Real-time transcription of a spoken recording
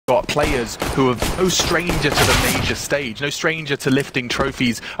got players who are no stranger to the major stage, no stranger to lifting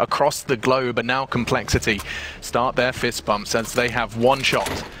trophies across the globe, and now compLexity start their fist bumps as they have one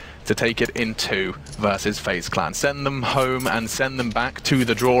shot to take it in 2 versus FaZe Clan. Send them home and send them back to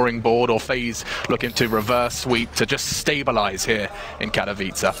the drawing board, or FaZe looking to reverse sweep to just stabilize here in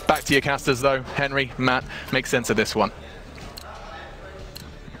Katowice. Back to your casters though. Henry, Matt, make sense of this one.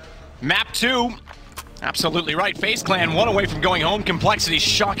 Map 2. Absolutely right. FaZe Clan one away from going home. compLexity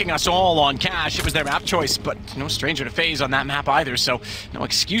shocking us all on cash. It was their map choice, but no stranger to FaZe on that map either, so no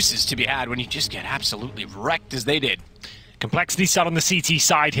excuses to be had when you just get absolutely wrecked as they did. compLexity sat on the CT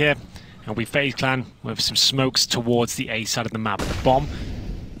side here, and we FaZe Clan with some smokes towards the A side of the map. The bomb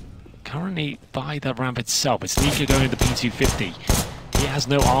currently by the ramp itself. It's Nika going to the P250. He has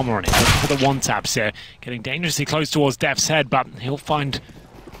no armor on him. Looking for the one taps here, getting dangerously close towards Def's head, but he'll find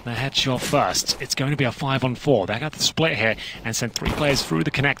the headshot first. It's going to be a 5-on-4. They got the split here and send 3 players through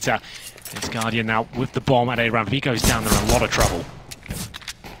the connector. It's Guardian now with the bomb at A ramp. If he goes down, they're in a lot of trouble.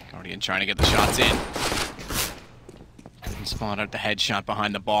 Guardian trying to get the shots in. Spot out the headshot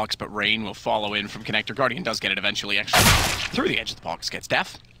behind the box, but Rain will follow in from connector. Guardian does get it eventually, actually. Through the edge of the box gets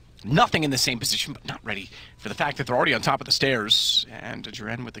Def. Nothing in the same position, but not ready for the fact that they're already on top of the stairs. And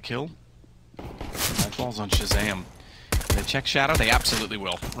Jaren with the kill. That falls on Shazam. They check Shadow? They absolutely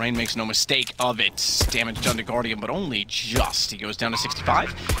will. Rain makes no mistake of it. Damage done to Guardian, but only just. He goes down to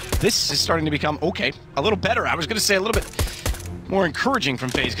 65. This is starting to become, okay, a little better. I was going to say a little bit more encouraging from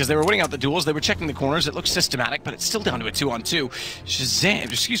FaZe, because they were winning out the duels, they were checking the corners, it looks systematic, but it's still down to a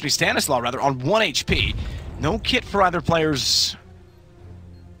 2-on-2. Stanislaw rather, on 1 HP. No kit for either players,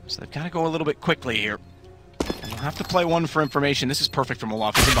 so they've got to go a little bit quickly here. And they'll have to play one for information. This is perfect from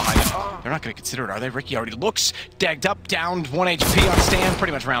Olaf. He's in behind him. They're not going to consider it, are they? Ricky already looks dagged up, downed, 1 HP on Stan,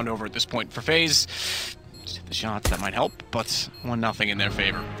 pretty much round over at this point for FaZe. Just hit the shots, that might help, but 1-0 in their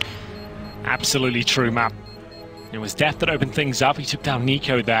favor. Absolutely true, Matt. It was Def that opened things up. He took down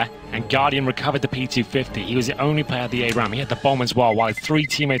Nico there, and Guardian recovered the P250. He was the only player at the A ramp. He had the bomb as well, while 3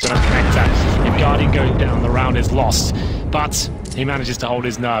 teammates on a connector. If Guardian goes down, the round is lost. But he manages to hold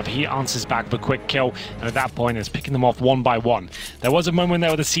his nerve. He answers back for a quick kill, and at that point is picking them off 1 by 1. There was a moment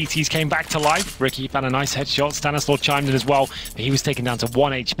there where the CTs came back to life. Ricky found a nice headshot. Stanislaw chimed in as well, but he was taken down to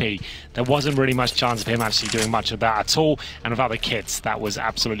 1 HP. There wasn't really much chance of him actually doing much of that at all, and without the kits, that was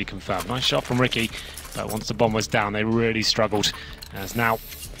absolutely confirmed. Nice shot from Ricky, but once the bomb was down, they really struggled. As now,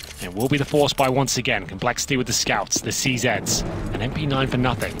 it will be the force buy once again. compLexity with the scouts, the CZs, and MP9 for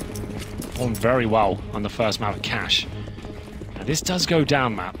nothing. Performed very well on the first map of Cash. Now this does go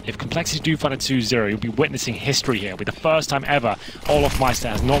down, Matt. If compLexity do find a 2-0, you'll be witnessing history here. It'll be the first time ever Olaf Meister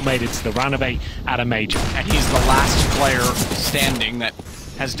has not made it to the round of 8 at a major. And he's the last player standing that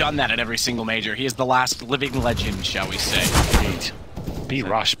has done that at every single major. He is the last living legend, shall we say. Indeed.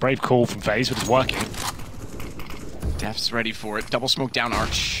 B-Rush, brave call from FaZe, but it's working. Def's ready for it. Double smoke down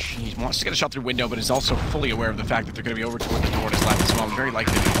Arch. He wants to get a shot through window, but is also fully aware of the fact that they're going to be over toward the door on his left as well. Very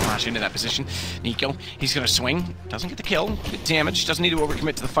likely to flash into that position. Nico, he's going to swing. Doesn't get the kill. Good damage. Doesn't need to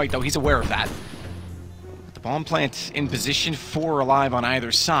overcommit to the fight, though. He's aware of that. The bomb plant in position, 4 alive on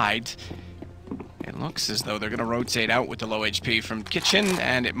either side. It looks as though they're going to rotate out with the low HP from Kitchen,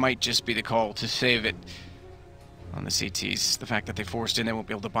 and it might just be the call to save it on the CTs. The fact that they forced in, they won't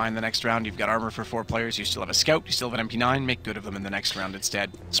be able to buy in the next round. You've got armor for 4 players. You still have a scout. You still have an MP9. Make good of them in the next round instead.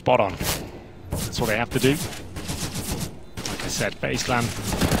 Spot on. That's what they have to do. Like I said, FaZe Clan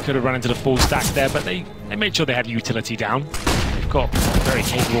could have run into the full stack there, but they made sure they had utility down. They've got very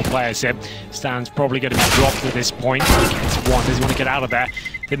capable players here. Stan's probably going to be dropped at this point. He gets 1. Does he want to get out of there?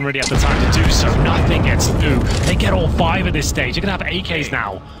 Didn't really have the time to do so. Nothing gets through. They get all 5 at this stage. They're going to have AKs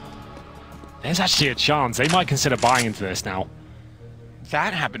now. There's actually a chance. They might consider buying into this now.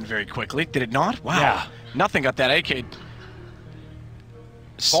 That happened very quickly, did it not? Wow. Yeah. Nothing got that AK.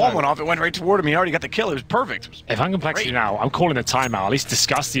 Bomb went off, it went right toward him. He already got the kill. It was perfect. If I'm compLexity now, I'm calling a timeout. At least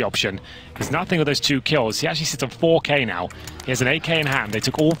discuss the option. Because nothing with those 2 kills. He actually sits on 4K now. He has an AK in hand. They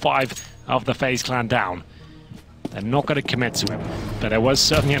took all 5 of the FaZe Clan down. They're not going to commit to him. But there was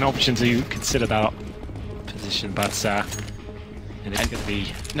certainly an option to consider that position. But and it's going to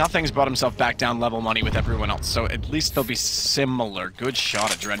be... Nothing's brought himself back down level money with everyone else, so at least they'll be similar. Good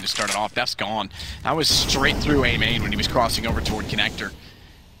shot at Dren to start it off. Def's gone. That was straight through A main when he was crossing over toward connector.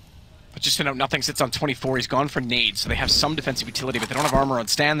 But just to note, nothing sits on 24. He's gone for nades, so they have some defensive utility, but they don't have armor on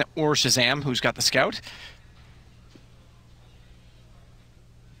Stan or Shazam, who's got the scout.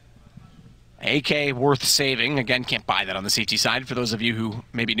 AK worth saving. Again, can't buy that on the CT side for those of you who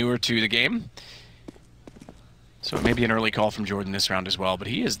may be newer to the game. So it may be an early call from Jordan this round as well, but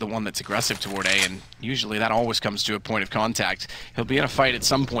he is the one that's aggressive toward A, and usually that always comes to a point of contact. He'll be in a fight at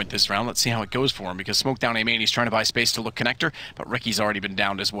some point this round. Let's see how it goes for him, because smoke down A main, he's trying to buy space to look connector, but Ricky's already been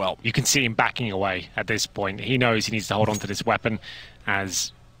downed as well. You can see him backing away at this point. He knows he needs to hold on to this weapon,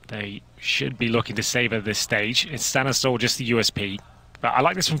 as they should be looking to save at this stage. It's Stanislaw, just the USP. But I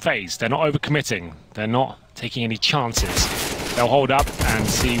like this from FaZe. They're not overcommitting. They're not taking any chances. They'll hold up and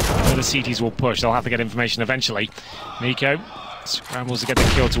see where the CTs will push. They'll have to get information eventually. Nico scrambles to get the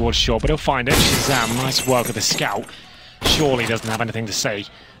kill towards short, but he'll find it. Shazam, nice work with the scout. Surely doesn't have anything to say,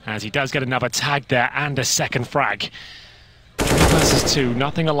 as he does get another tag there and a second frag. 3 versus 2,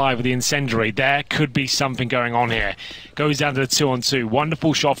 nothing alive with the incendiary. There could be something going on here. Goes down to the 2-on-2.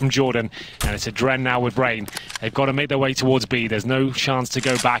 Wonderful shot from Jordan, and it's a Dren now with Rain. They've got to make their way towards B. There's no chance to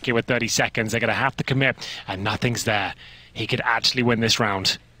go back here with 30 seconds. They're going to have to commit, and nothing's there. He could actually win this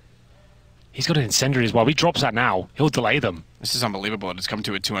round. He's got an incendiary as well. He drops that now. He'll delay them. This is unbelievable that it's come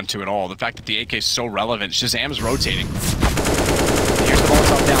to a 2-on-2 at all. The fact that the AK is so relevant. Shazam's rotating. Here's the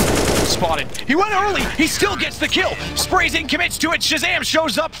Molotov down. Spotted. He went early. He still gets the kill. Sprays in, commits to it. Shazam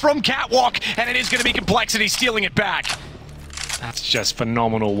shows up from Catwalk, and it is going to be compLexity stealing it back. That's just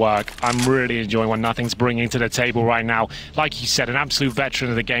phenomenal work. I'm really enjoying what Nothing's bringing to the table right now. Like you said, an absolute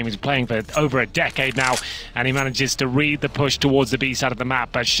veteran of the game. He's playing for over a decade now, and he manages to read the push towards the B side of the map.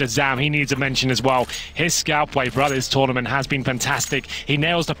 But Shazam, he needs a mention as well. His scout play for this tournament has been fantastic. He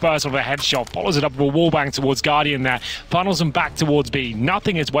nails the first with a headshot, follows it up with a wallbang towards Guardian there, funnels him back towards B.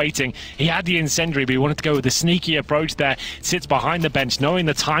 Nothing is waiting. He had the incendiary, but he wanted to go with the sneaky approach there. Sits behind the bench, knowing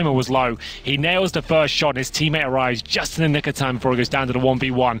the timer was low. He nails the first shot, and his teammate arrives just in the nick of time before it goes down to the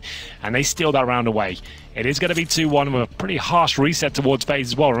 1v1, and they steal that round away. It is going to be 2-1 with a pretty harsh reset towards FaZe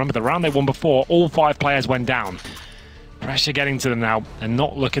as well. Remember, the round they won before, all 5 players went down. Pressure getting to them now, and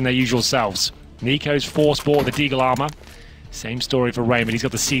not looking their usual selves. Nico's force bought the Deagle armor. Same story for Raymond. He's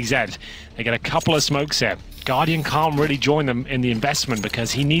got the CZ. They get a couple of smokes here. Guardian can't really join them in the investment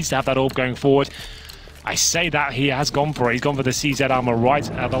because he needs to have that orb going forward. I say that he has gone for it. He's gone for the CZ armor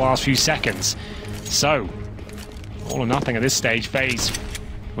right at the last few seconds. So, all or nothing at this stage. FaZe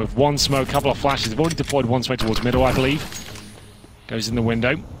with one smoke, couple of flashes. They've already deployed one smoke towards middle, I believe. Goes in the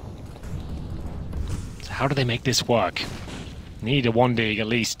window. So how do they make this work? Need a 1D at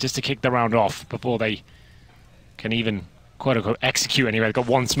least, just to kick the round off before they can even, quote-unquote, execute anyway. They've got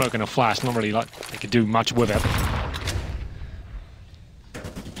one smoke and a flash. Not really like they could do much with it.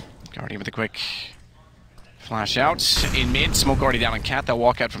 Guardian with a quick flash out. In mid, smoke already down on Cat. They'll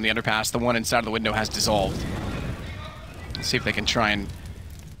walk out from the underpass. The one inside of the window has dissolved. Let's see if they can try and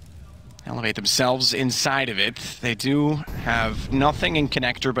elevate themselves inside of it. They do have nothing in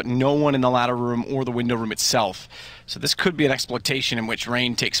connector, but no one in the ladder room or the window room itself. So this could be an exploitation in which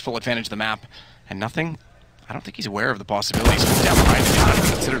Rain takes full advantage of the map. And nothing, I don't think he's aware of the possibilities. He's down behind him. Not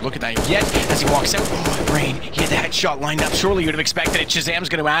even considered looking at that yet as he walks out. Oh, Rain, he had the headshot lined up. Surely you would have expected it. Shazam's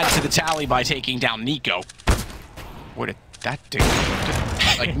going to add to the tally by taking down Nico. What did that do?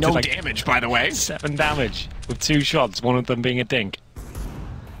 Like, no damage, by the way. 7 damage with 2 shots, one of them being a dink.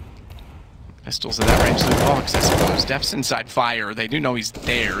 Pistols at that range to the box, I suppose. Def's inside fire. They do know he's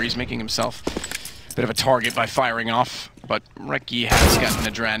there. He's making himself a bit of a target by firing off. But Ricky has gotten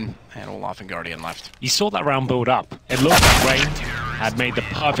a Dren, and Olaf and Guardian left. You saw that round build up. It looked like Rain had made the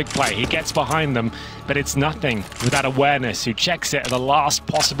perfect play. He gets behind them, but it's nothing with that awareness. Who checks it at the last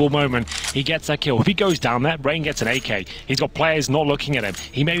possible moment. He gets that kill. If he goes down there, Rain gets an AK. He's got players not looking at him.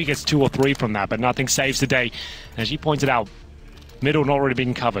 He maybe gets 2 or 3 from that, but nothing saves the day. As you pointed out, middle not really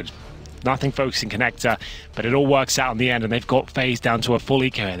being covered. Nothing focusing connector, but it all works out in the end, and they've got FaZe down to a full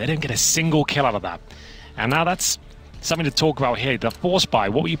eco. They didn't get a single kill out of that. And now that's something to talk about here. The force buy,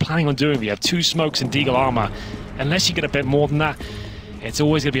 what were you planning on doing? We have 2 smokes and Deagle armor. Unless you get a bit more than that, it's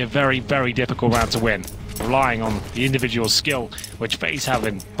always going to be a very, very difficult round to win. Relying on the individual skill, which FaZe have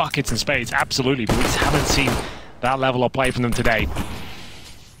in buckets and spades, absolutely, but we just haven't seen that level of play from them today.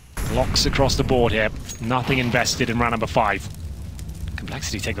 Locks across the board here. Nothing invested in round number 5.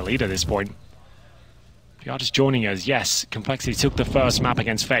 compLexity take the lead at this point. If you are just joining us, yes, compLexity took the first map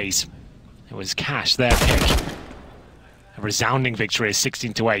against FaZe. It was Cash, their pick. A resounding victory is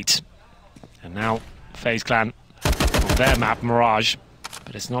 16-8. And now FaZe Clan, their map, Mirage.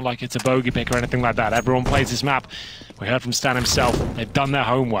 But it's not like it's a bogey pick or anything like that. Everyone plays this map. We heard from Stan himself. They've done their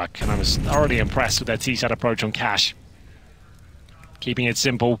homework, and I was thoroughly impressed with their T-side approach on Cash. Keeping it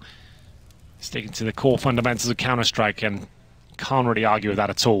simple, sticking to the core fundamentals of Counter-Strike, and can't really argue with that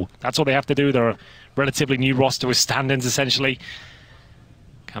at all. That's all they have to do. They're a relatively new roster with stand-ins, essentially.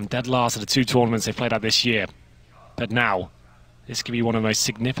 Come dead last of the 2 tournaments they played out this year. But now, this could be one of the most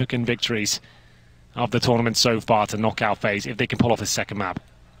significant victories of the tournament so far to knock out FaZe if they can pull off the second map.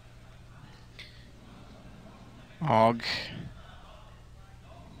 Og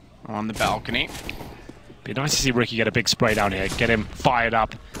on the balcony. Be nice to see Ricky get a big spray down here, get him fired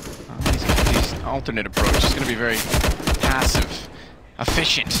up. He's got these alternate approach. He's going to be very passive,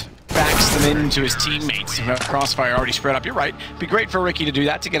 efficient. Backs them into his teammates. Crossfire already spread up. You're right. Be great for Ricky to do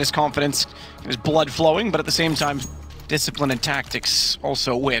that, to get his confidence, get his blood flowing, but at the same time, discipline and tactics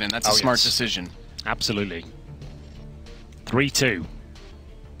also win, and that's a smart decision. Absolutely. 3-2.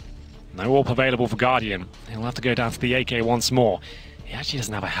 No AWP available for Guardian. He'll have to go down to the AK once more. He actually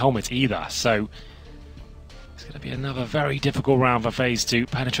doesn't have a helmet either, so it's going to be another very difficult round for FaZe to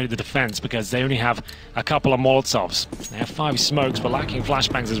penetrate the defense because they only have a couple of Molotovs. They have 5 smokes, but lacking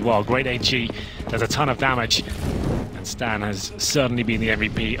flashbangs as well. Great HE, does a ton of damage. And Stan has certainly been the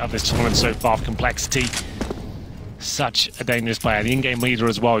MVP of this tournament so far for compLexity. Such a dangerous player. The in-game leader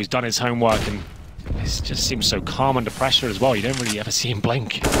as well. He's done his homework and it just seems so calm under pressure as well. You don't really ever see him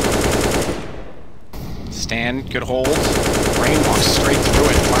blink. Stan, good hold. Rain walks straight through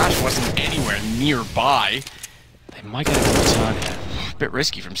it. Flash wasn't anywhere nearby. They might get a good return here. A bit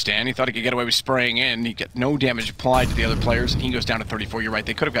risky from Stan. He thought he could get away with spraying in. He got no damage applied to the other players, and he goes down to 34. You're right,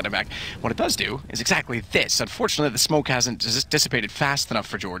 they could have gotten him back. What it does do is exactly this. Unfortunately, the smoke hasn't dissipated fast enough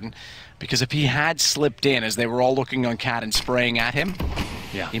for Jordan, because if he had slipped in as they were all looking on Cat and spraying at him,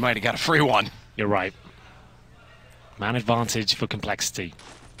 he might have got a free one. You're right. Man advantage for compLexity.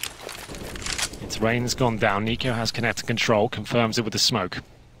 Its Rain's gone down. Nico has connected control, confirms it with the smoke.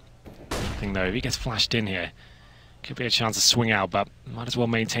 I think though, if he gets flashed in here, could be a chance to swing out, but might as well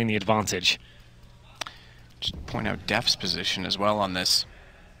maintain the advantage. Just point out Def's position as well on this.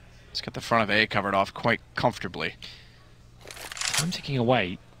 He's got the front of A covered off quite comfortably. Time ticking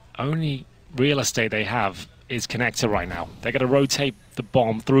away. Only real estate they have is connector right now. They're going to rotate the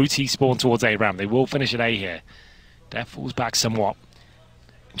bomb through T-spawn towards A-Ram. They will finish at A here. Def falls back somewhat.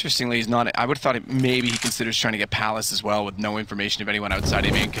 Interestingly, he's not. I would have thought maybe he considers trying to get Palace as well with no information of anyone outside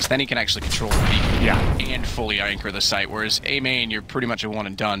A main, because then he can actually control the peak and fully anchor the site. Whereas A main, you're pretty much a one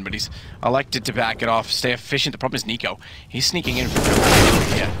and done. But he's elected to back it off, stay efficient. The problem is Nico. He's sneaking in from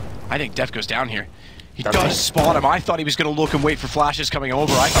I think Def goes down here. He does spot him. I thought he was going to look and wait for flashes coming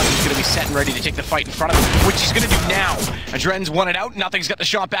over. I thought he was going to be set and ready to take the fight in front of him, which he's going to do now. Adren's won it out. Nothing's got the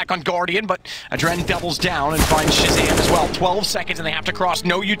shot back on Guardian, but Adren doubles down and finds Shazam as well. 12 seconds and they have to cross.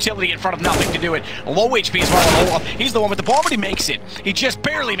 No utility in front of nothing to do it. Low HP as well on Olaf. He's the one with the ball, but he makes it. He just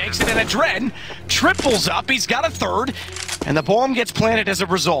barely makes it, and Adren triples up. He's got a third, and the bomb gets planted as a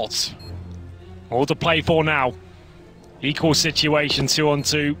result. All to play for now. Equal situation,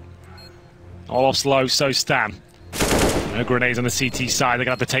 2-on-2. Olaf's low, so Stan. No grenades on the CT side. They're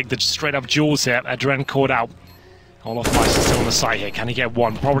going to have to take the straight-up duels here. Adren caught out. Olaf Mice is still on the side here. Can he get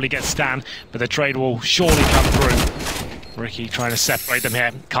one? Probably get Stan, but the trade will surely come through. Ricky trying to separate them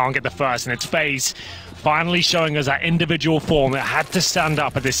here. Can't get the first, and it's FaZe finally showing us that individual form that had to stand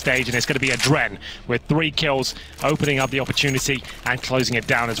up at this stage, and it's going to be Adren with 3 kills, opening up the opportunity and closing it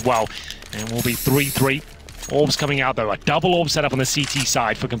down as well. And we'll be 3-3. Orbs coming out though, a double orb set up on the CT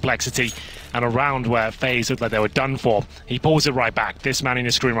side for compLexity, and a round where FaZe looked like they were done for. He pulls it right back, this man in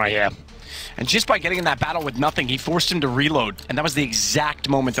the screen right here. And just by getting in that battle with nothing, he forced him to reload, and that was the exact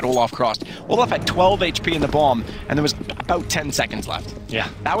moment that Olaf crossed. Olaf had 12 HP in the bomb, and there was about 10 seconds left. Yeah.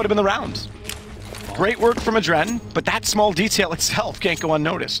 That would have been the round. Great work from Adren, but that small detail itself can't go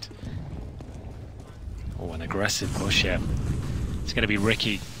unnoticed. Oh, an aggressive push here. It's going to be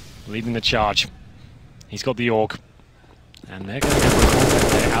Ricky leading the charge. He's got the AUG, and they're going to get the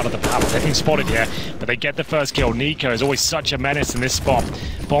contact there out of the battle. They've been spotted here, but they get the first kill. Nico is always such a menace in this spot.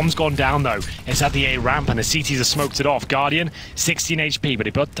 Bomb's gone down though. It's at the A ramp, and the CTs have smoked it off. Guardian, 16 HP, but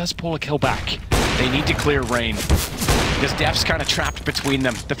he does pull a kill back. They need to clear Rain, because Def's kind of trapped between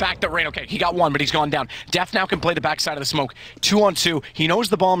them. The fact that Rain, okay, he got one, but he's gone down. Def now can play the backside of the smoke. 2-on-2. He knows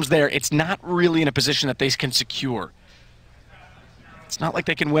the bomb's there. It's not really in a position that they can secure. It's not like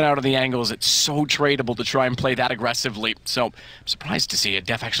they can win out of the angles. It's so tradable to try and play that aggressively. So I'm surprised to see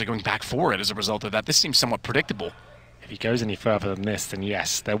Def actually going back for it as a result of that. This seems somewhat predictable. If he goes any further than this, then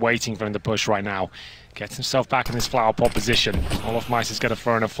yes, they're waiting for him to push right now. Gets himself back in this flower pot position. Olaf Mice is going to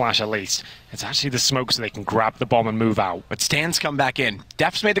throw in a flash at least. It's actually the smoke so they can grab the bomb and move out. But Stan's come back in.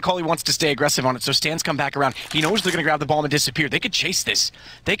 Def's made the call he wants to stay aggressive on it, so Stan's come back around. He knows they're going to grab the bomb and disappear. They could chase this.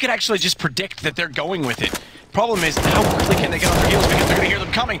 They could actually just predict that they're going with it. Problem is, how quickly can they get on their heels, because they're going to hear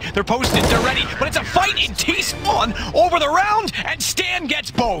them coming. They're posted, they're ready, but it's a fight in T-spawn over the round, and Stan gets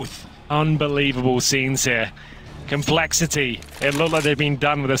both. Unbelievable scenes here. compLexity. It looked like they've been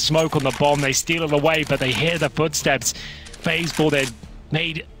done with a smoke on the bomb. They steal it away, but they hear the footsteps. FaZe thought they'd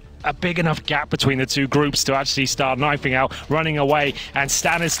made a big enough gap between the two groups to actually start knifing out, running away, and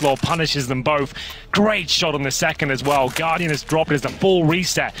Stanislaw punishes them both. Great shot on the second as well. Guardian has dropped it as a full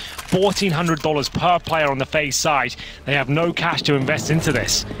reset. $1,400 per player on the FaZe side. They have no cash to invest into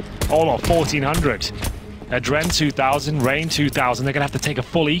this. All of 1,400. Adren 2,000, Rain 2,000. They're going to have to take a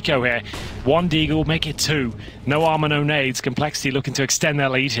full eco here. One Deagle, make it two. No armor, no nades. compLexity looking to extend their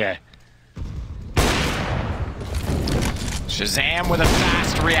lead here. Shazam with a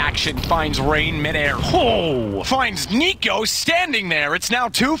fast reaction finds Rain midair. Oh! Finds Nico standing there. It's now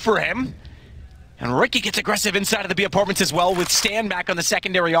 2 for him. And Ricky gets aggressive inside of the B apartments as well, with Stan back on the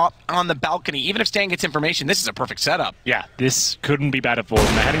secondary on the balcony. Even if Stan gets information, this is a perfect setup. Yeah, this couldn't be better for them.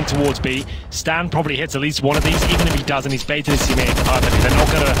 They're heading towards B. Stan probably hits at least one of these. Even if he doesn't, he's baited his teammate perfectly. They're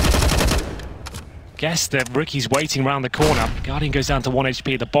not going to guess that Ricky's waiting around the corner. Guardian goes down to 1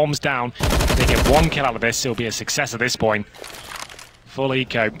 HP. The bomb's down. They get 1 kill out of this. It'll be a success at this point. Full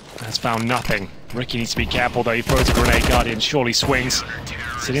eco has found nothing. Ricky needs to be careful though. He throws a grenade. Guardian surely swings.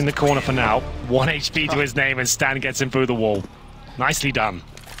 Sitting in the corner for now. 1 HP to his name, and Stan gets him through the wall. Nicely done.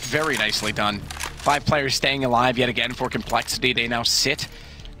 Very nicely done. 5 players staying alive yet again for compLexity. They now sit.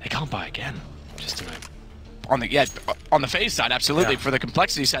 They can't buy again. Just a minute. On the FaZe side, absolutely. Yeah. For the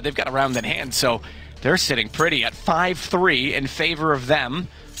compLexity side, they've got a round in hand, so they're sitting pretty at 5-3 in favor of them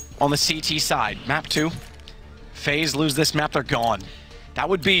on the CT side. Map 2. FaZe lose this map, they're gone. That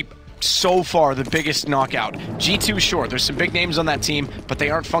would be so far the biggest knockout. G2, sure, there's some big names on that team, but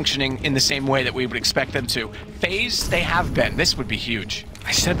they aren't functioning in the same way that we would expect them to. FaZe, they have been. This would be huge.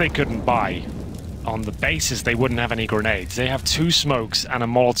 I said they couldn't buy on the basis they wouldn't have any grenades. They have 2 smokes and a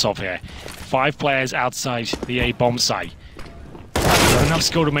Molotov here. 5 players outside the A bomb site. They've enough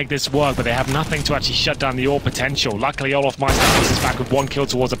skill to make this work, but they have nothing to actually shut down the AWP potential. Luckily, Olof Meister is back with 1 kill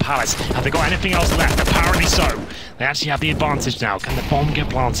towards the Palace. Have they got anything else left? Apparently so. They actually have the advantage now. Can the bomb get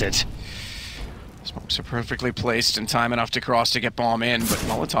planted? Smokes are perfectly placed in time enough to cross to get bomb in, but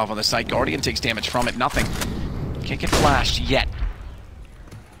Molotov on the site. Guardian takes damage from it. Nothing. Can't get flashed yet.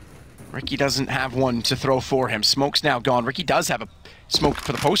 Ricky doesn't have one to throw for him. Smoke's now gone. Ricky does have a smoke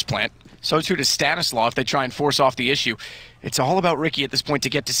for the post plant. So too does Stanislaw if they try and force off the issue. It's all about Ricky at this point to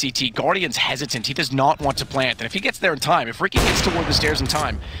get to CT. Guardian's hesitant. He does not want to plant. And if he gets there in time, if Ricky gets toward the stairs in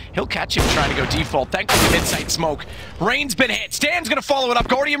time, he'll catch him trying to go default. Thankfully, mid-site smoke. Rain's been hit. Stan's going to follow it up.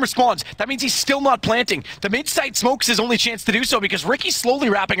 Guardian responds. That means he's still not planting. The mid-site smoke's his only chance to do so because Ricky's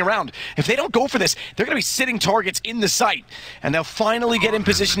slowly wrapping around. If they don't go for this, they're going to be sitting targets in the site. And they'll finally get in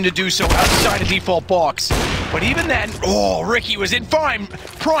position to do so outside a default box. But even then, oh, Ricky was in prime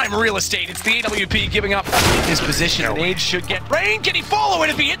real estate. It's the AWP giving up his position. Nade should get Rain. Can he follow it?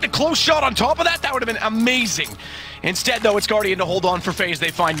 If he hit the close shot on top of that, that would have been amazing. Instead, though, it's Guardian to hold on for FaZe.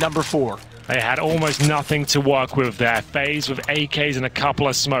 They find number 4. They had almost nothing to work with there. FaZe with AKs and a couple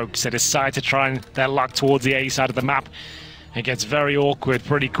of smokes. They decide to try their luck towards the A side of the map. It gets very awkward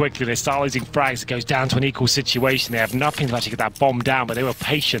pretty quickly. They start losing frags. It goes down to an equal situation. They have nothing to actually get that bomb down, but they were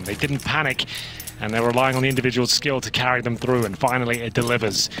patient. They didn't panic. And they're relying on the individual skill to carry them through, and finally it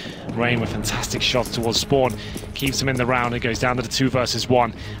delivers. Rain with fantastic shots towards spawn, keeps him in the round. It goes down to the 2 versus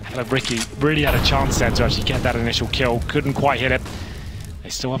 1. Ricky really had a chance there to actually get that initial kill. Couldn't quite hit it. They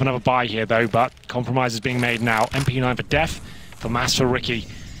still have another buy here though, but compromise is being made now. MP9 for Def, for Mass for Ricky.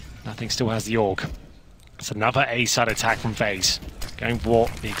 Nothing still has the AUG. It's another A-side attack from FaZe. Going for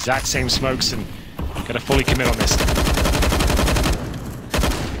the exact same smokes and got to fully commit on this.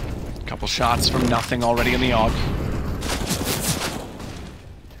 Couple shots from nothing already in the AUG.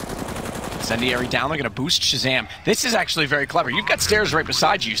 Incendiary down, they're going to boost Shazam. This is actually very clever. You've got stairs right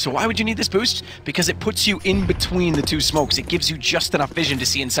beside you, so why would you need this boost? Because it puts you in between the 2 smokes. It gives you just enough vision to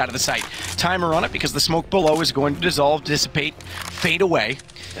see inside of the site. Timer on it because the smoke below is going to dissolve, dissipate, fade away.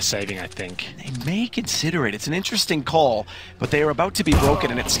 They're saving, I think. They may consider it. It's an interesting call, but they are about to be broken,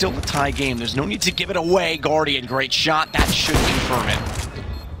 and it's still a tie game. There's no need to give it away. Guardian, great shot. That should confirm it.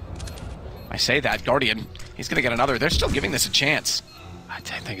 I say that, Guardian, he's going to get another. They're still giving this a chance. I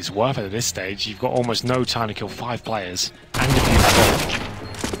don't think it's worth it at this stage. You've got almost no time to kill 5 players. And if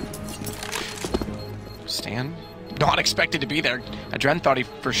you Stan, not expected to be there. Adren thought he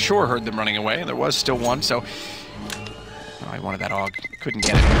for sure heard them running away, and there was still one, so... Oh, he wanted that AUG. Couldn't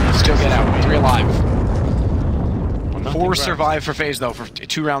get it. Still get out. 3 alive. Well, 4 survive for FaZe, though, for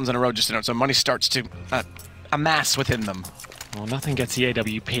 2 rounds in a row, just to note. So money starts to amass within them. Well, nothing gets the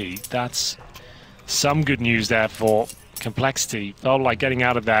AWP. That's some good news there for compLexity. Felt like getting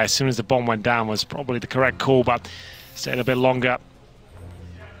out of there as soon as the bomb went down was probably the correct call, but stayed a bit longer.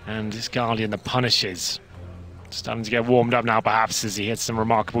 And this Guardian, the punishes, starting to get warmed up now, perhaps, as he hits some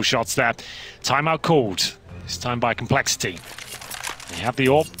remarkable shots there. Timeout called, this time by compLexity. They have the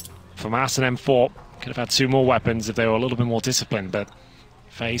AWP, FaMAS and M4 could have had 2 more weapons if they were a little bit more disciplined, but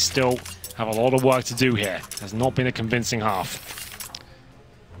FaZe still have a lot of work to do here. Has not been a convincing half.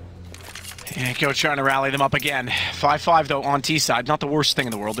 Yeah, go trying to rally them up again. 5-5 though on T side, not the worst thing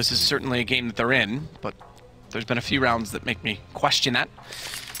in the world. This is certainly a game that they're in, but there's been a few rounds that make me question that.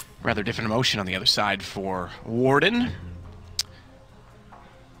 Rather different emotion on the other side for Warden.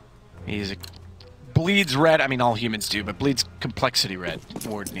 He's a bleeds red. I mean, all humans do, but bleeds complexity red.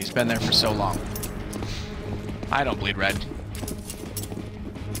 Warden, he's been there for so long. I don't bleed red.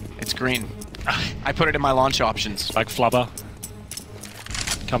 It's green. I put it in my launch options. Like Flubber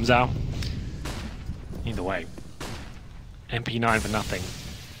comes out. Either way, MP9 for nothing.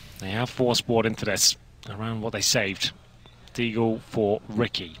 They have forced Ward into this around what they saved. Deagle for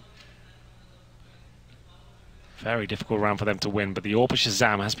Ricky. Very difficult round for them to win, but the Orb of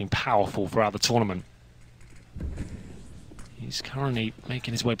Shazam has been powerful throughout the tournament. He's currently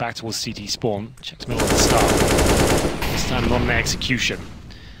making his way back towards CT spawn. Checks middle at the start. This time not an execution.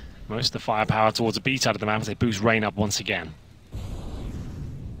 Most of the firepower towards the B side of the map as they boost Rain up once again.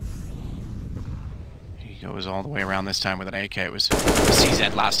 He goes all the way around this time with an AK. It was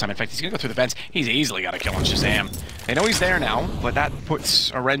CZ last time. In fact, he's going to go through the vents. He's easily got a kill on Shazam. They know he's there now, but that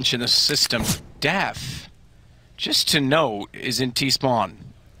puts a wrench in the system. Death, just to note, is in T-spawn.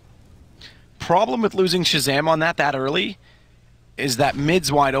 Problem with losing Shazam on that early is that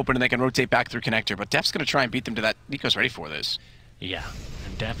mid's wide open and they can rotate back through connector, but Def's going to try and beat them to that. Nico's ready for this. Yeah,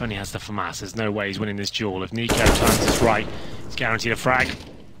 and Def only has the FaMAS. There's no way he's winning this duel. If Nico times this right, he's guaranteed a frag.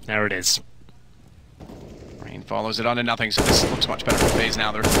 There it is. Rain follows it on to nothing, so this looks much better for FaZe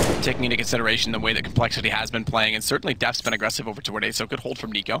now. They're taking into consideration the way that complexity has been playing, and certainly Def's been aggressive over toward A, so good hold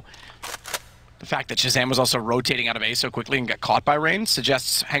from Nico. The fact that Shazam was also rotating out of A so quickly and got caught by Rain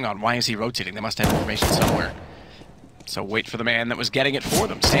suggests, hang on, why is he rotating? They must have information somewhere. So wait for the man that was getting it for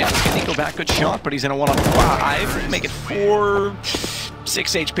them. Stan's get Nico back, good shot, but he's in a 1-on-5. Make it 4,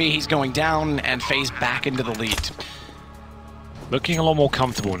 6 HP, he's going down, and FaZe back into the lead. Looking a lot more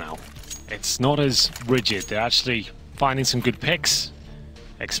comfortable now. It's not as rigid. They're actually finding some good picks,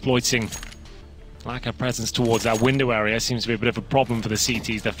 exploiting lack of presence towards that window area. Seems to be a bit of a problem for the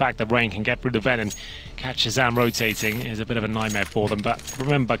CTs. The fact that Rain can get through the vent and catch Shazam rotating is a bit of a nightmare for them. But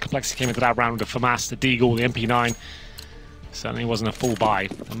remember, complexity came into that round with the FaMAS, the Deagle, the MP9. Certainly wasn't a full buy.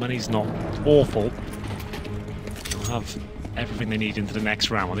 The money's not awful. They'll have everything they need into the next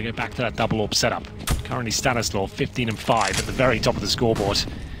round when they go back to that double orb setup. Currently Stanislaw 15 and 5 at the very top of the scoreboard.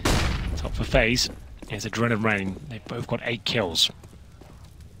 Top for FaZe is Adrenaline Rain. They've both got 8 kills.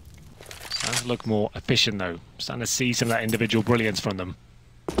 Starting to look more efficient though. Starting to see some of that individual brilliance from them.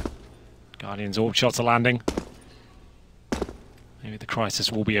 Guardian's orb shots are landing. Maybe the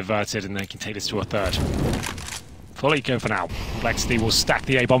crisis will be averted and they can take this to a third. Full eco for now. complexity will stack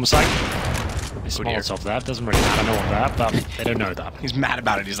the A-bomb site. This Molotov there doesn't really matter, no one there, but they don't know that. He's mad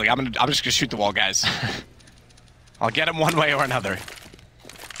about it. He's like, I'm just gonna shoot the wall, guys. I'll get him one way or another.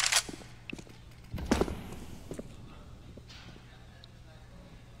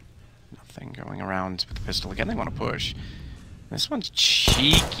 Nothing going around with the pistol. Again, they want to push. This one's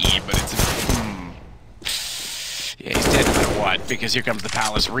cheeky, but it's yeah, he's dead no matter what, because here comes the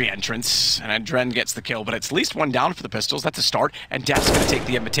Palace re-entrance, and Dren gets the kill, but it's at least one down for the pistols. That's a start, and Def's going to take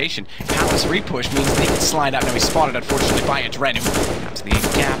the invitation. Palace re-push means they can slide out. Now he's spotted, unfortunately, by Dren, who comes to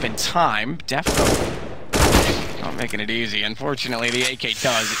the gap in time. Def, though, not making it easy. Unfortunately, the AK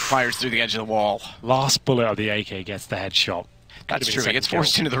does. It fires through the edge of the wall. Last bullet of the AK gets the headshot. That's true. He gets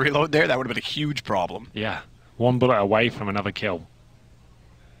forced into the reload there. That would have been a huge problem. Yeah, one bullet away from another kill.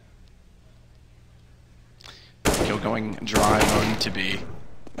 Kill going dry on to be.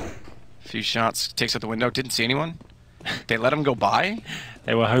 A few shots, takes out the window, didn't see anyone. They let him go by?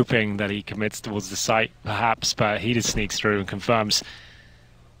 They were hoping that he commits towards the site, perhaps, but he just sneaks through and confirms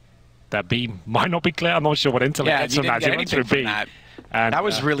that B might not be clear. I'm not sure what intel gets from that. He went through B. That. And, that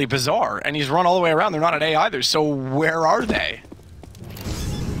was really bizarre, and he's run all the way around. They're not at A either, so where are they?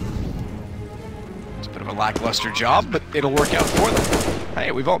 It's a bit of a lackluster job, but it'll work out for them.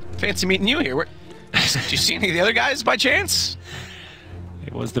 Hey, we've all fancy meeting you here. Did you see any of the other guys by chance?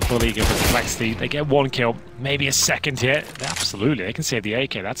 It was the full ego for complexity. They get one kill, maybe a second here. Absolutely, they can save the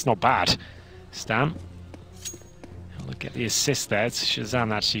AK. That's not bad. Stan. Look, get the assist there. It's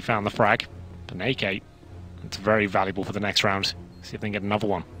Shazam actually found the frag. But an AK. It's very valuable for the next round. See if they can get another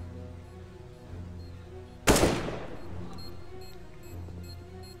one.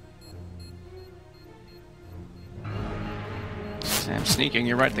 Shazam sneaking,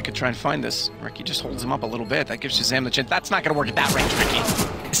 you're right, they could try and find this. Ricky just holds him up a little bit. That gives Shazam the chance. That's not going to work at that range, Ricky.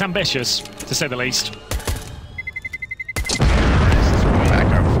 It's ambitious, to say the least.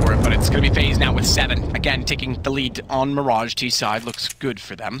 Back out for it, but It's going to be FaZe now with 7. Again, taking the lead on Mirage. T side looks good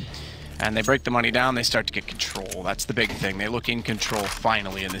for them. And they break the money down, they start to get control. That's the big thing. They look in control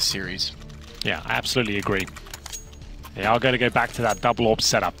finally in this series. Yeah, I absolutely agree. They are going to go back to that double AWP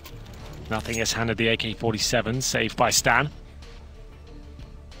setup. Nothing has handed the AK-47, saved by Stan.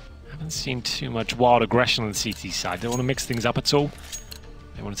 Haven't seen too much wild aggression on the CT side. They want to mix things up at all.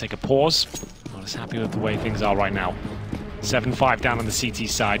 They want to take a pause. Not as happy with the way things are right now. 7-5 down on the CT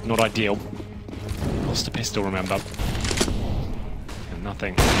side, not ideal. Lost a pistol, remember. And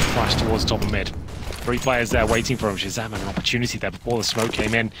nothing. Flash towards top of mid. 3 players there waiting for him. Shazam had an opportunity there before the smoke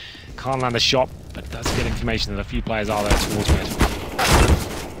came in. Can't land a shot, but does get information that a few players are there towards mid.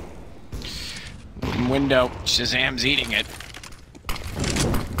 Open window. Shazam's eating it.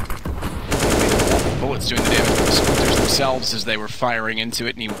 Bullets doing the damage to the scooters themselves as they were firing into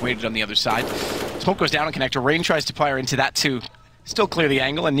it, and he waited on the other side. Smoke goes down on connector. Rain tries to fire into that too. Still clear the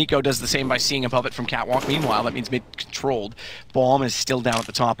angle, and Nico does the same by seeing above it from Catwalk. Meanwhile, that means mid-controlled. Bomb is still down at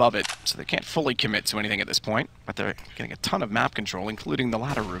the top of it, so they can't fully commit to anything at this point, but they're getting a ton of map control, including the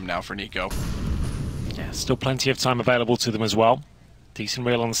ladder room now for Nico. Yeah, still plenty of time available to them as well. Decent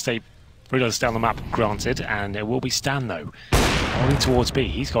real stay on the map, granted, and it will be Stan, though. Holding towards B.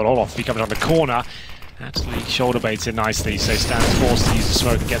 He's got Olof be coming on the corner. Absolutely shoulder baits it nicely, so Stan's forced to use the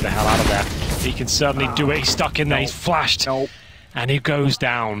smoke and get the hell out of there. He can certainly do it. He's stuck in there. He's flashed. And he goes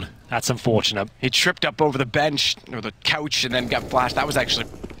down. That's unfortunate. He tripped up over the bench, or the couch, and then got flashed. That was actually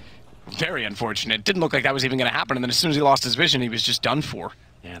very unfortunate. It didn't look like that was even going to happen, and then as soon as he lost his vision, he was just done for.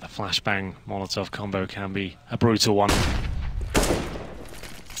 Yeah, the flashbang Molotov combo can be a brutal one.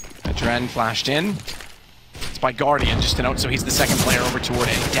 Adren flashed in. It's by Guardian, just to note, so he's the second player over toward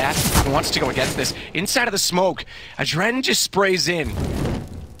A. Death wants to go against this. Inside of the smoke, Adren just sprays in.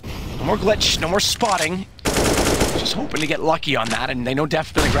 No more glitch, no more spotting. Just hoping to get lucky on that, and they know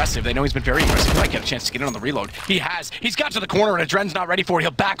Def's been aggressive. They know he's been very aggressive. He might get a chance to get in on the reload. He has. He's got to the corner, and Adren's not ready for it.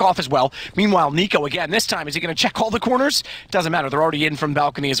 He'll back off as well. Meanwhile, Nico again. This time, is he going to check all the corners? Doesn't matter. They're already in from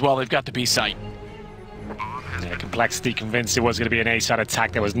balcony as well. They've got the B site. Yeah, compLexity convinced it was going to be an A-side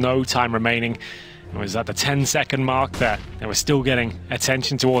attack. There was no time remaining. It was at the 10-second mark that they were still getting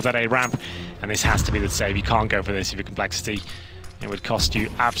attention towards that A ramp, and this has to be the save. You can't go for this if you're compLexity. It would cost you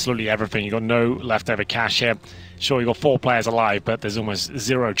absolutely everything. You got no leftover cash here. Sure, you got 4 players alive, but there's almost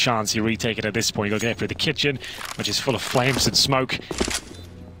 0 chance you retake it at this point. You got to get through the kitchen, which is full of flames and smoke.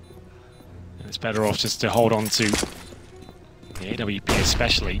 And it's better off just to hold on to the AWP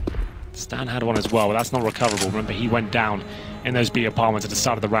especially. Stan had one as well, but that's not recoverable. Remember, he went down in those B apartments at the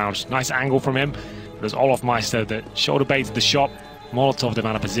start of the round. Nice angle from him. It was Olof Meister that shoulder baited the shot. Molotov them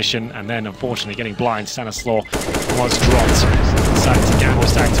out of position, and then unfortunately getting blind, Stanislaw was dropped. Decided to gamble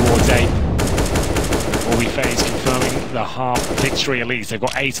stack towards A. Will be FaZe confirming the half victory at least. They've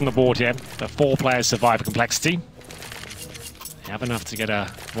got 8 on the board here, but 4 players survive compLexity. They have enough to get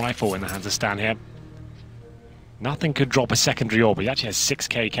a rifle in the hands of Stan here. Nothing could drop a secondary orb. He actually has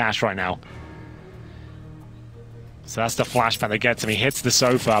 6k cash right now. So that's the flashbang that gets him. He hits the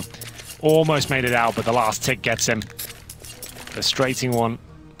sofa. Almost made it out, but the last tick gets him. Frustrating one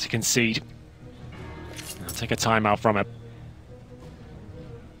to concede. I'll take a timeout from it.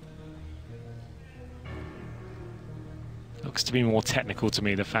 Looks to be more technical to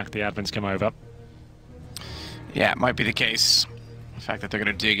me, the fact the admins come over. Yeah, it might be the case. The fact that they're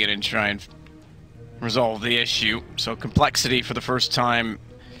going to dig in and try and resolve the issue. So compLexity for the first time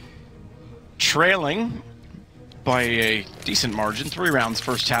trailing by a decent margin. 3 rounds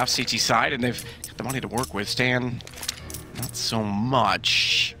first half, CT side, and they've got the money to work with. Stan, not so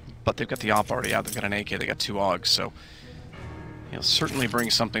much, but they've got the op already out. They've got an AK, they got 2 AUGs, so he'll certainly bring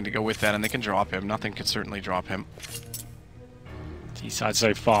something to go with that, and they can drop him. Nothing could certainly drop him. T-side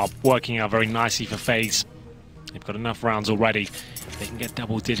so far working out very nicely for FaZe. They've got enough rounds already. They can get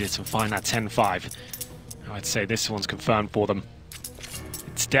double digits and find that 10-5. I'd say this one's confirmed for them.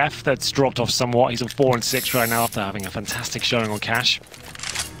 It's Def that's dropped off somewhat. He's on 4 and 6 right now after having a fantastic showing on cash.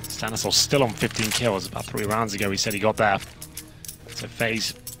 Stanislaw still on 15 kills. About 3 rounds ago he said he got there. So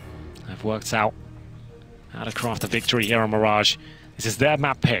FaZe have worked out how to craft a victory here on Mirage. This is their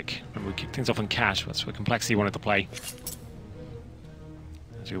map pick. And we kick things off on cash. That's where compLexity wanted to play.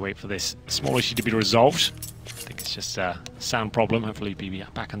 As we wait for this small issue to be resolved. I think it's just a sound problem. Hopefully be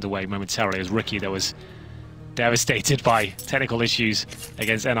back underway momentarily as Ricky that was devastated by technical issues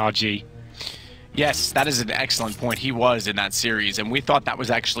against NRG. Yes, that is an excellent point. He was in that series, and we thought that was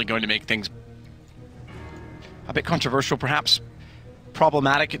actually going to make things a bit controversial, perhaps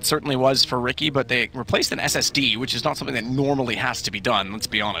problematic. It certainly was for Ricky, but they replaced an SSD, which is not something that normally has to be done, let's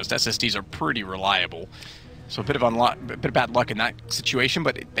be honest. SSDs are pretty reliable. So a bit of bad luck in that situation,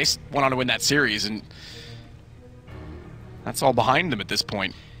 but they went on to win that series, and that's all behind them at this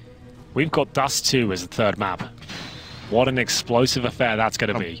point. We've got Dust 2 as the third map. What an explosive affair that's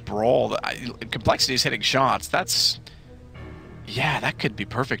going to be. Brawl. compLexity is hitting shots. Yeah, that could be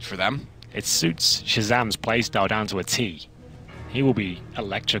perfect for them. It suits Shazam's playstyle down to a T. He will be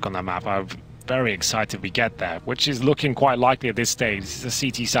electric on that map. I'm very excited we get there, which is looking quite likely at this stage. This is a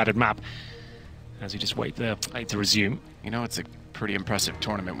CT-sided map. As we just wait the play to resume. You know, it's a pretty impressive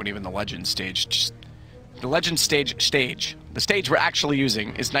tournament when even the Legend stage, the Legend stage, the stage we're actually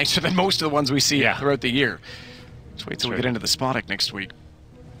using is nicer than most of the ones we see throughout the year. Let's wait till we get into the Spodek next week.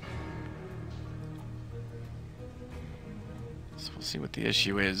 So we'll see what the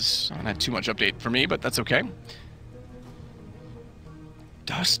issue is. I don't have too much update for me, but that's okay.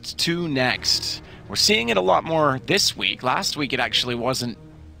 Dust 2 next. We're seeing it a lot more this week. Last week it actually wasn't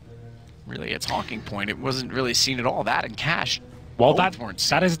really a talking point. It wasn't really seen at all. That and Cash. Well,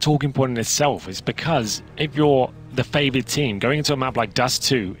 that is a talking point in itself. It's because if you're the favored team going into a map like Dust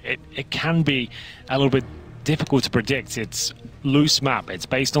 2, it can be a little bit difficult to predict. It's loose map. It's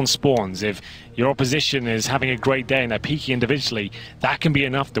based on spawns. If your opposition is having a great day and they're peaking individually, that can be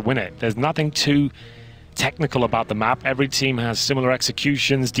enough to win it. There's nothing too technical about the map. Every team has similar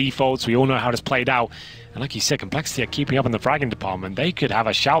executions, defaults. We all know how it's played out. And like you said, compLexity are keeping up in the fragging department. They could have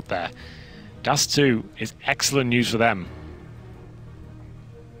a shout there. Dust 2 is excellent news for them.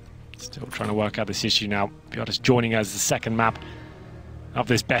 Still trying to work out this issue now. Piotr joining us the second map of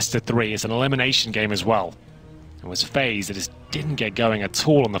this best of 3. It's an elimination game as well. It was FaZe that just didn't get going at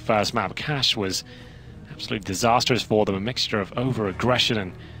all on the first map. Cash was absolutely disastrous for them. A mixture of over-aggression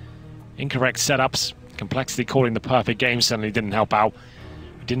and incorrect setups. compLexity calling the perfect game certainly didn't help out.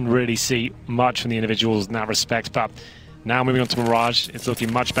 We didn't really see much from the individuals in that respect, but now moving on to Mirage, it's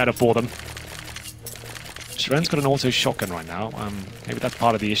looking much better for them. Sharen's got an auto shotgun right now. Maybe that's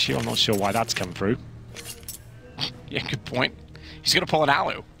part of the issue. I'm not sure why that's come through. Yeah, good point. He's going to pull an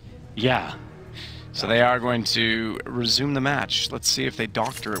Alu. Yeah. So they are going to resume the match. Let's see if they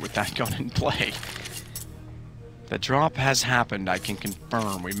doctor it with that gun in play. The drop has happened, I can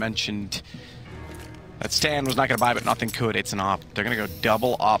confirm. We mentioned that Stan was not going to buy, but nothing could. It's an op. They're going to go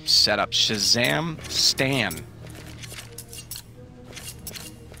double op setup. Shazam, Stan.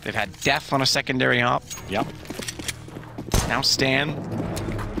 They've had Def on a secondary op. Yep. Now Stan.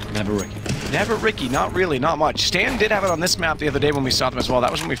 Never Ricky. Never Ricky, not really, not much. Stan did have it on this map the other day when we saw them as well.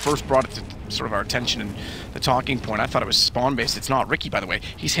 That was when we first brought it to sort of our attention and the talking point. I thought it was spawn-based. It's not. Ricky, by the way,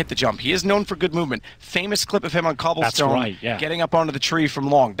 he's hit the jump. He is known for good movement. Famous clip of him on Cobblestone. That's right, yeah. Getting up onto the tree from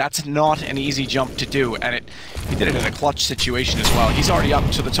long. That's not an easy jump to do, and he did it in a clutch situation as well. He's already up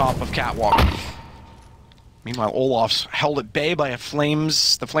to the top of Catwalk. Meanwhile, Olaf's held at bay by the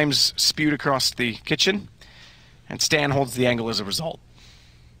flames spewed across the kitchen, and Stan holds the angle as a result.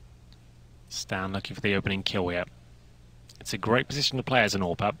 Stan looking for the opening kill here. It's a great position to play as an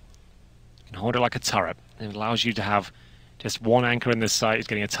AWP. You can hold it like a turret. It allows you to have just one anchor in this site. He's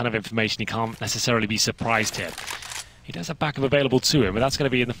getting a ton of information. He can't necessarily be surprised here. He does have backup available to him, but that's going to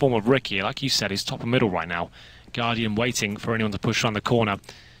be in the form of Ricky. Like you said, he's top and middle right now. Guardian waiting for anyone to push around the corner.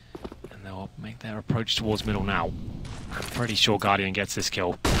 And they'll make their approach towards middle now. I'm pretty sure Guardian gets this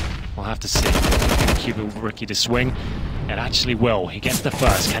kill. We'll have to see. Keep Ricky to swing. It actually will. He gets the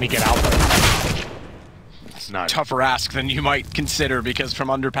first. Can he get out though? No. Tougher ask than you might consider, because from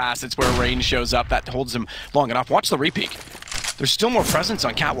underpass, it's where Rain shows up. That holds him long enough. Watch the repeat. There's still more presence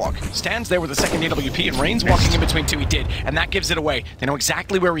on Catwalk. Stands there with the second AWP, and Rain's walking in between two. He did, and that gives it away. They know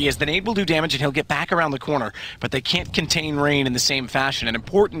exactly where he is. The nade will do damage, and he'll get back around the corner, but they can't contain Rain in the same fashion. And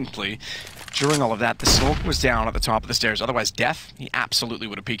importantly, during all of that, the smoke was down at the top of the stairs. Otherwise, Death, he absolutely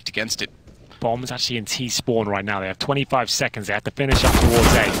would have peeked against it. Bomb is actually in T-spawn right now. They have 25 seconds. They have to finish up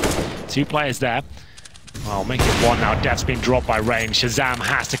towards A. 2 players there. Well, make it 1 now. Death's been dropped by Rain. Shazam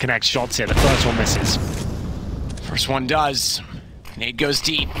has to connect shots here. The first one misses. First one does. Nade goes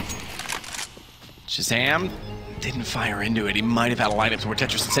deep. Shazam didn't fire into it. He might have had a lineup where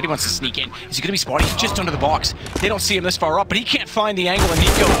Tetris said he wants to sneak in. Is he going to be spotted? He's just under the box. They don't see him this far up, but he can't find the angle, and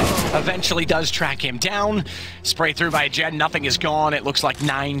Nico eventually does track him down. Spray through by Jed. Nothing is gone. It looks like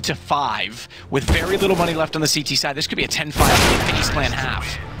 9-5. With very little money left on the CT side, this could be a 10-5 FaZe clan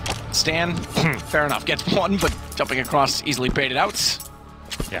half. Stan, fair enough, gets 1, but jumping across easily paid it out.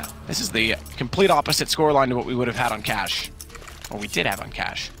 Yeah. This is the complete opposite scoreline to what we would have had on Cash. Or we did have on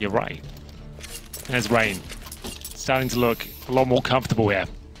Cash. You're right. There's Rain. Starting to look a lot more comfortable here.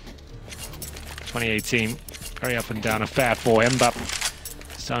 2018, very up and down affair for him, but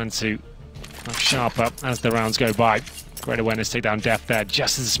starting to look sharper as the rounds go by. Great awareness, take down Def there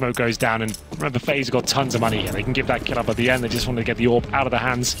just as the smoke goes down. And remember, FaZe have got tons of money here. They can give that kill up at the end. They just want to get the AWP out of the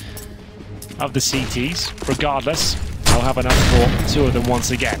hands of the CTs. Regardless, they'll have enough for two of them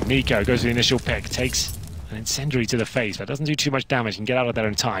once again. Nico goes for the initial pick, takes an incendiary to the face, but doesn't do too much damage. Can get out of there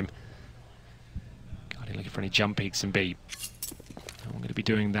in time. Guardian looking for any jump peeks and B. I'm going to be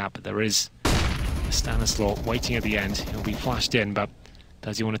doing that, but there is a Stanislaw waiting at the end. He'll be flashed in, but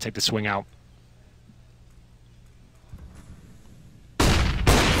does he want to take the swing out?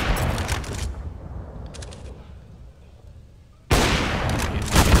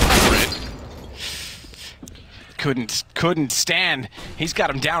 Couldn't stand. He's got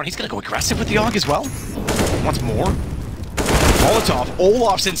him down. He's gonna go aggressive with the AUG as well. Wants more. Molotov.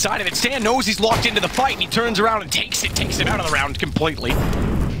 Olaf's inside of it. Stan knows he's locked into the fight, and he turns around and takes him out of the round completely.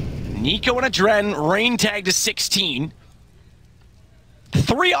 Nico and Adren. Rain tagged to 16.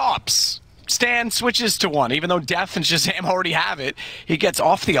 3 ops. Stan switches to 1, even though Def and Shazam already have it. He gets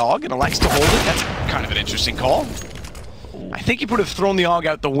off the AUG and elects to hold it. That's kind of an interesting call. I think he would have thrown the AUG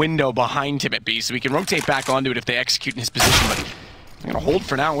out the window behind him at B, so he can rotate back onto it if they execute in his position, but I'm going to hold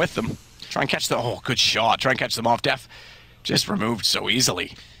for now with them. Try and catch the... Oh, good shot. Try and catch them off. Def just removed so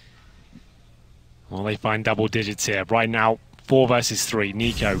easily. Well, they find double digits here. Right now, 4 versus 3.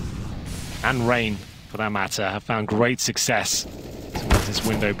 Nico and Rain, for that matter, have found great success towards this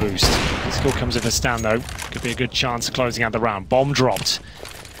window boost. This kill comes in for Stan, though. Could be a good chance of closing out the round. Bomb dropped.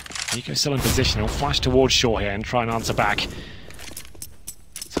 Nico's still in position. He'll flash towards Shaw here and try and answer back.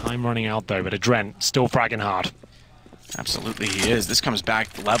 Time running out though, but Adren still fragging hard. Absolutely he is. This comes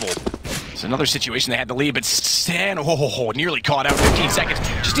back level. It's another situation they had to lead, but Stan, nearly caught out. 15 seconds.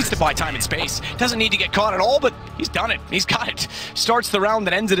 Just needs to buy time and space. Doesn't need to get caught at all, but he's done it. He's got it. Starts the round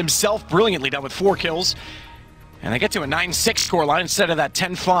that ends it himself. Brilliantly done with 4 kills. And they get to a 9-6 scoreline instead of that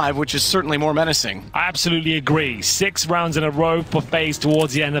 10-5, which is certainly more menacing. I absolutely agree. 6 rounds in a row for FaZe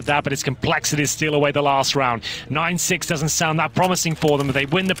towards the end of that, but it's compLexity to steal away the last round. 9-6 doesn't sound that promising for them, but they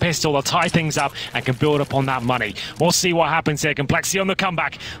win the pistol, they'll tie things up, and can build upon that money. We'll see what happens here. compLexity on the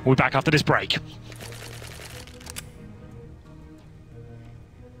comeback. We'll be back after this break.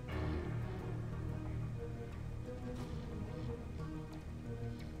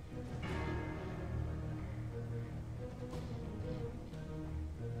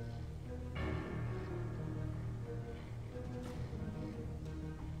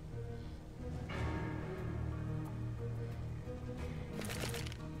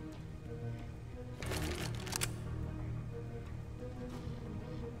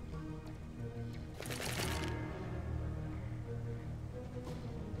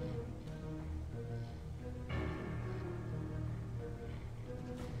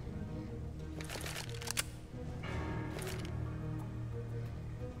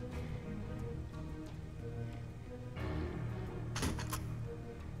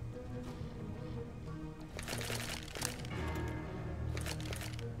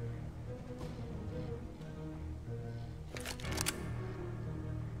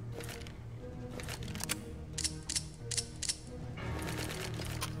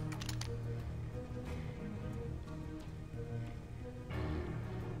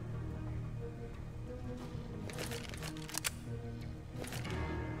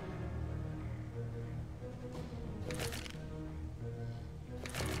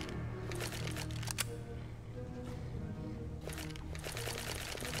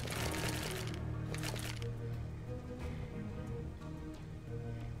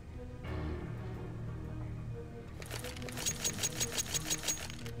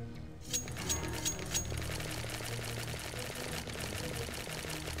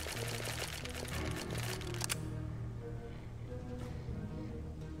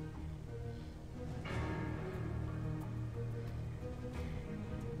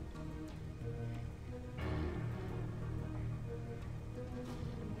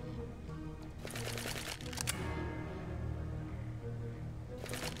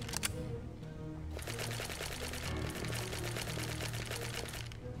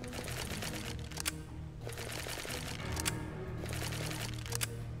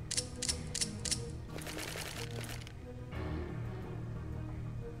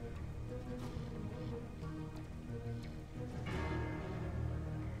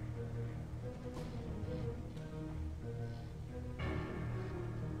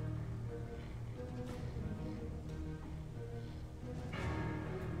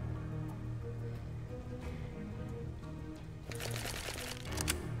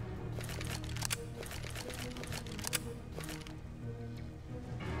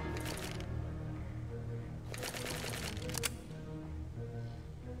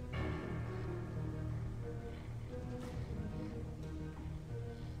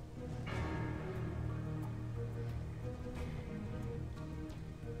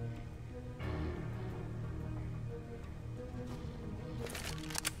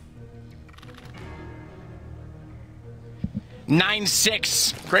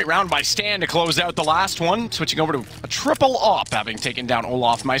 9-6. Great round by Stan to close out the last one. Switching over to a triple up, having taken down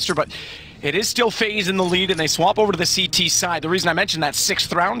Olaf Meister, but it is still FaZe in the lead, and they swap over to the CT side. The reason I mentioned that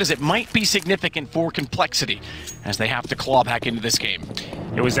 6th round is it might be significant for compLexity, as they have to claw back into this game.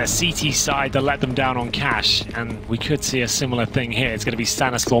 It was their CT side that let them down on cash, and we could see a similar thing here. It's going to be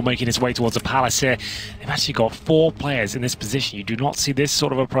Stanislaw making his way towards the Palace here. They've actually got 4 players in this position. You do not see this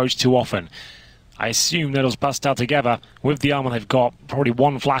sort of approach too often. I assume that it'll bust out together with the armor they've got, probably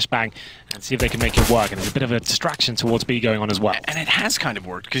one flashbang, and see if they can make it work. And there's a bit of a distraction towards B going on as well. And it has kind of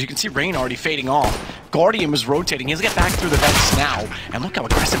worked, because you can see Rain already fading off. Guardian was rotating. He'll get back through the vents now. And look how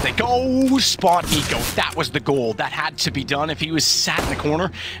aggressive they go. Spot Nico. That was the goal. That had to be done if he was sat in the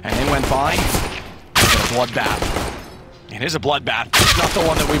corner and they went by. It's a bloodbath. It is a bloodbath. It's not the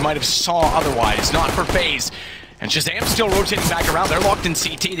one that we might have saw otherwise. Not for FaZe. And Shazam's still rotating back around. They're locked in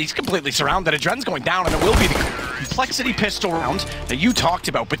CT. He's completely surrounded. Adren's going down, and it will be the compLexity pistol round that you talked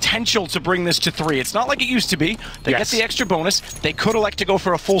about. Potential to bring this to 3. It's not like it used to be. They get the extra bonus. They could elect to go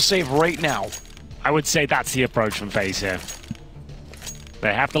for a full save right now. I would say that's the approach from FaZe here.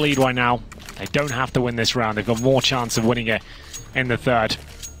 They have the lead right now. They don't have to win this round. They've got more chance of winning it in the 3rd.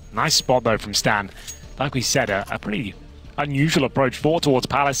 Nice spot, though, from Stan. Like we said, a pretty unusual approach, 4 towards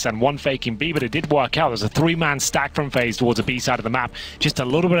Palace and 1 faking B, but it did work out. There's a 3-man stack from FaZe towards the B side of the map. Just a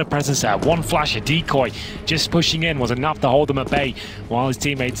little bit of presence there. 1 flash, a decoy, just pushing in was enough to hold them at bay, while his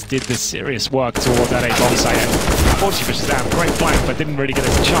teammates did the serious work towards that A bomb site. Unfortunately for Shazam, great flank, but didn't really get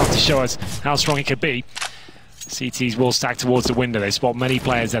a chance to show us how strong he could be. CTs will stack towards the window. They spot many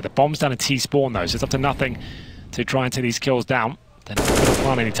players there. The bomb's down a T-spawn though, so it's up to nothing to try and take these kills down. They're not going to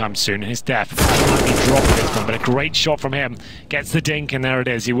plan anytime soon. His death might be dropped this one, but a great shot from him. Gets the dink, and there it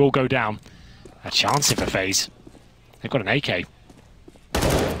is. He will go down. A chance here for FaZe. They've got an AK.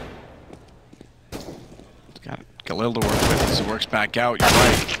 Got Galil to work with as he works back out. You're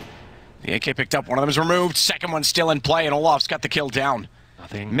right. The AK picked up. One of them is removed. Second one's still in play, and Olaf's got the kill down.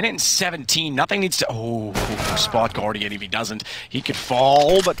 Nothing. Minute and 17. Nothing needs to... Oh, spot Guardian if he doesn't. He could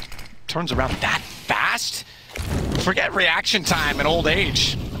fall, but turns around that fast? Forget reaction time in old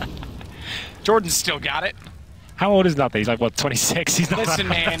age. Jordan's still got it. How old is Nothing? He's like, what, 26? He's not. Listen,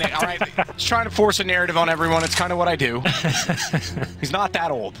 man, all right. He's trying to force a narrative on everyone. It's kind of what I do. He's not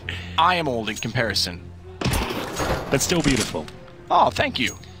that old. I am old in comparison. But still beautiful. Oh, thank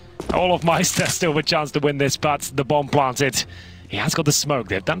you. Olaf Meister still with a chance to win this, but the bomb planted. He has got the smoke.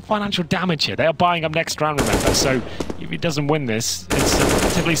 They've done financial damage here. They are buying up next round, remember. So if he doesn't win this, it's a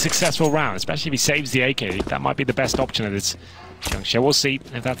relatively successful round, especially if he saves the AK. That might be the best option at this juncture. We'll see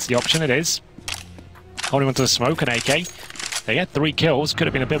if that's the option. It is. Holding onto the smoke, an AK. They get 3 kills. Could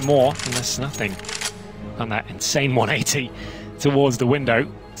have been a bit more, and that's nothing. On that insane 180 towards the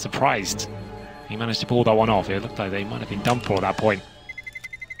window. Surprised he managed to pull that one off. It looked like they might have been done for at that point.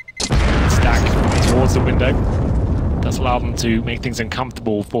 Stack towards the window. Does allow them to make things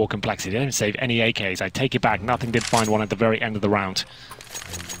uncomfortable for compLexity. They didn't save any AKs. I take it back. Nothing did find one at the very end of the round.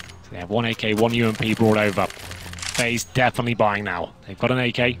 So they have 1 AK, 1 UMP brought over. FaZe definitely buying now. They've got an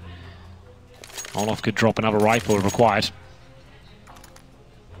AK. Olaf could drop another rifle if required.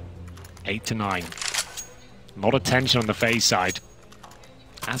 8 to 9. A lot of tension on the FaZe side.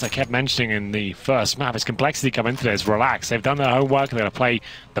 As I kept mentioning in the first map, as compLexity come into this, relax. They've done their homework. They're going to play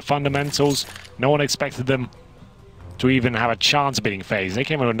the fundamentals. No one expected them to even have a chance of beating FaZe. They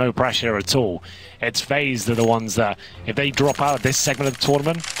came in with no pressure at all. It's FaZe that are the ones that, if they drop out of this segment of the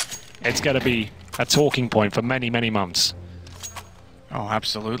tournament, it's going to be a talking point for many, many months. Oh,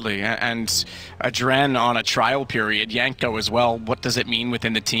 absolutely. And Adren on a trial period, Yanko as well. What does it mean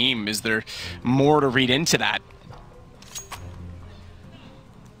within the team? Is there more to read into that?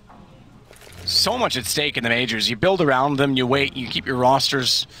 So much at stake in the majors. You build around them, you wait, you keep your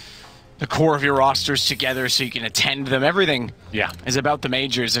rosters, the core of your rosters together so you can attend them. Everything is about the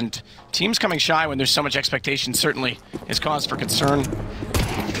majors, and teams coming shy when there's so much expectation certainly is cause for concern.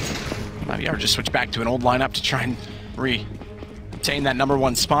 Maybe I'll just switch back to an old lineup to try and retain that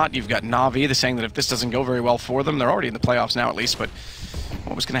 #1 spot. You've got Na'Vi, they're saying that if this doesn't go very well for them, they're already in the playoffs now at least, but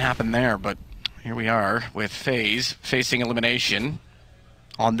what was going to happen there? But here we are with FaZe facing Elimination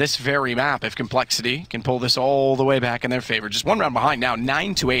on this very map. If compLexity can pull this all the way back in their favor. Just 1 round behind now,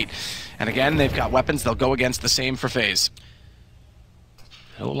 9 to 8. And again, they've got weapons. They'll go against the same for FaZe.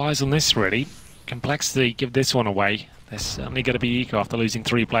 It all lies on this, really. compLexity give this one away. They're certainly going to be eager after losing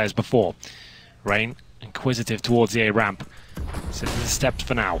 3 players before. Rain, inquisitive towards the A ramp. So this is a step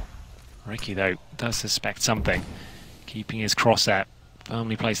for now. Ricky, though, does suspect something. Keeping his crosshair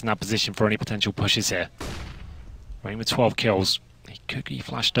firmly placed in that position for any potential pushes here. Rain with 12 kills. He could be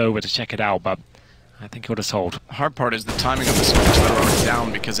flashed over to check it out, but I think he'll just hold. The hard part is the timing of the smokes that are already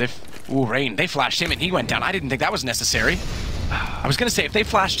down, because if... Ooh, Rain, they flashed him and he went down. I didn't think that was necessary. I was going to say, if they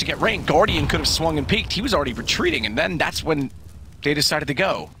flashed to get Rain, Guardian could have swung and peeked. He was already retreating, and then that's when they decided to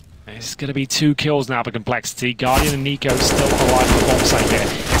go. It's going to be 2 kills now for compLexity. Guardian and Nico still alive on the bomb site here.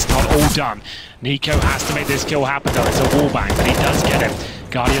 It's not all done. Nico has to make this kill happen, though. It's a wallbang, but he does get him.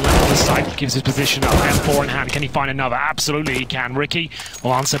 Guardian left on the site, gives his position up. M4 in hand. Can he find another? Absolutely he can. Ricky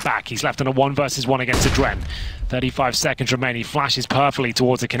will answer back. He's left on a 1 versus 1 against Adren. 35 seconds remain. He flashes perfectly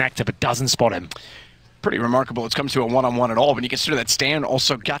towards the connector, but doesn't spot him. Pretty remarkable it's come to a one-on-one at all. When you consider that Stan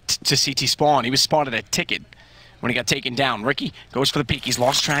also got to CT spawn. He was spotted at Ticket when he got taken down. Ricky goes for the peek. He's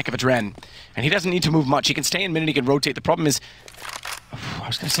lost track of Adren. And he doesn't need to move much. He can stay in mid and he can rotate. The problem is... I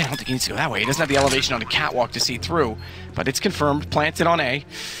was going to say, I don't think he needs to go that way. He doesn't have the elevation on the catwalk to see through. But it's confirmed. Planted on A.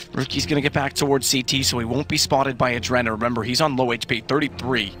 Ricky's going to get back towards CT, so he won't be spotted by Adren. Remember, he's on low HP,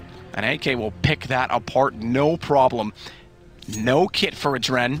 33. And AK will pick that apart, no problem. No kit for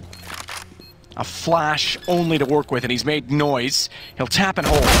Adren. A flash only to work with, and he's made noise. He'll tap and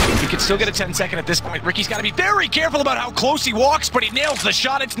hold. He could still get a 10-second at this point. Ricky's got to be very careful about how close he walks, but he nails the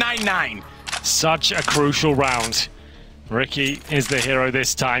shot. It's 9-9. Such a crucial round. Ricky is the hero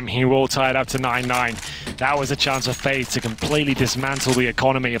this time. He will tie it up to 9-9. That was a chance for FaZe to completely dismantle the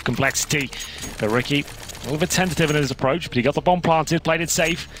economy of compLexity. But Ricky, a little bit tentative in his approach, but he got the bomb planted, played it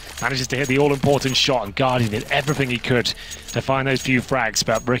safe, manages to hit the all-important shot, and Guardian did everything he could to find those few frags.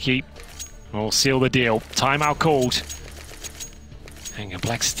 But Ricky will seal the deal. Timeout called. And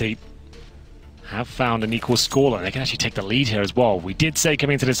compLexity have found an equal scoreline. They can actually take the lead here as well. We did say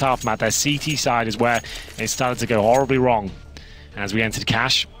coming into this half, Matt, their CT side is where it started to go horribly wrong. And as we entered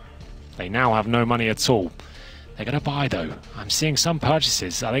cash, they now have no money at all. They're going to buy, though. I'm seeing some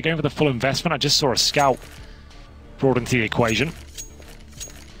purchases. Are they going for the full investment? I just saw a scout brought into the equation.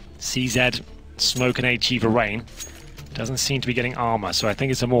 CZ, smoke and HE for Rain. Doesn't seem to be getting armor, so I think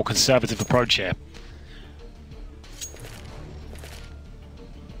it's a more conservative approach here.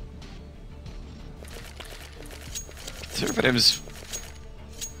 Conservatives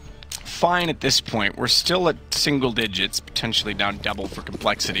fine at this point. We're still at single digits, potentially down double for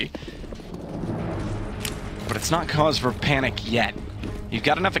compLexity. But it's not cause for panic yet. You've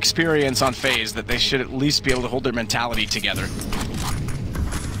got enough experience on FaZe that they should at least be able to hold their mentality together.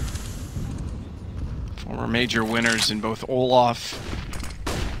 Former major winners in both Olaf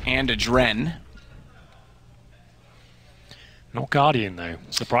and Adren. Not Guardian, though,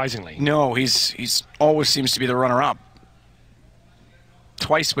 surprisingly. No, he's always seems to be the runner-up.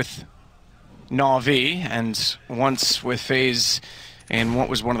 Twice with Na'Vi, and once with FaZe in what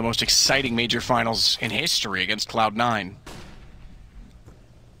was one of the most exciting major finals in history against Cloud9.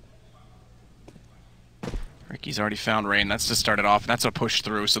 Ricky's already found Rain. That's to start it off. That's a push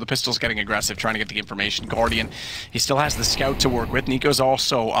through. So the pistol's getting aggressive, trying to get the information. Guardian, he still has the scout to work with. Nico's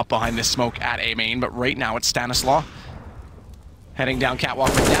also up behind this smoke at A main, but right now it's Stanislaw. Heading down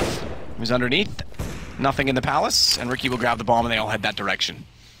catwalk with Death, who's underneath. Nothing in the palace, and Ricky will grab the bomb and they all head that direction.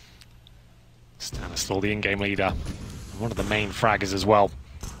 Stanislaw, the in-game leader, one of the main fraggers as well,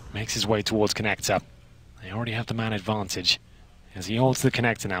 makes his way towards connector. They already have the man advantage as he holds the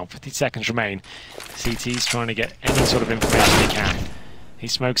connector now. 50 seconds remain. CT's trying to get any sort of information he can. He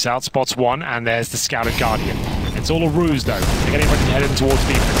smokes out, spots one, and there's the scouted Guardian. It's all a ruse though. They're getting ready to head in towards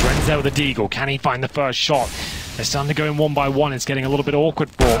B. Dren's there with the Deagle. Can he find the first shot? They're starting to go in 1 by 1. It's getting a little bit awkward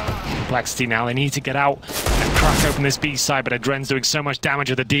for compLexity now. They need to get out and crack open this B side, but Adren's doing so much damage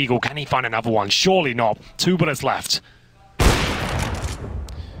with the Deagle. Can he find another one? Surely not. 2 bullets left.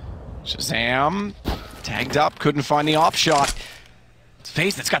 Shazam, tagged up, couldn't find the op shot. It's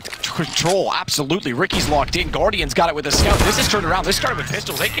FaZe that's got the control, absolutely. Ricky's locked in, Guardian's got it with a scout. This is turned around, this started with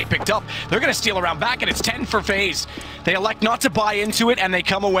pistols, AK picked up. They're gonna steal around back and it's 10 for FaZe. They elect not to buy into it and they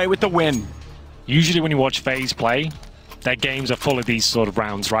come away with the win. Usually when you watch FaZe play, their games are full of these sort of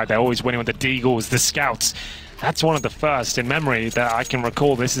rounds, right? They're always winning with the Deagles, the scouts. That's one of the first in memory that I can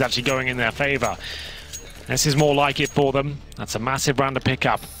recall this is actually going in their favor. This is more like it for them. That's a massive round to pick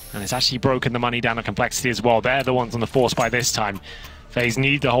up. And it's actually broken the money down on compLexity as well. They're the ones on the force by this time. FaZe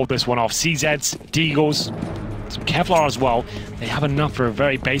need to hold this one off. CZs, Deagles, some Kevlar as well. They have enough for a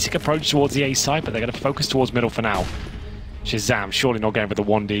very basic approach towards the A side, but they're going to focus towards middle for now. Shazam surely not going for the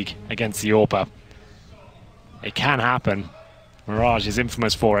 1 Deag against the AWPer. It can happen. Mirage is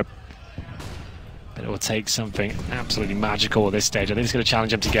infamous for it. But it will take something absolutely magical at this stage. I think it's going to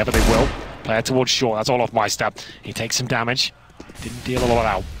challenge them together. They will. Player towards short. That's all off my step. He takes some damage. Didn't deal a lot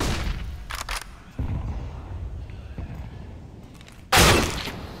out.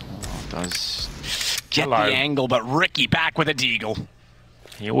 Does get the angle, but Ricky back with a Deagle.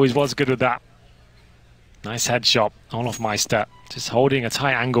 He always was good with that. Nice headshot. Olofmeister just holding a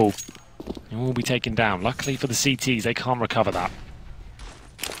tight angle. And will be taken down. Luckily for the CTs, they can't recover that.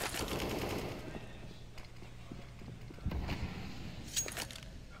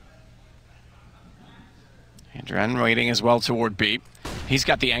 Dren waiting as well toward B. He's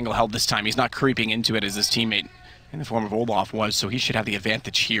got the angle held this time. He's not creeping into it as his teammate in the form of Olof was, so he should have the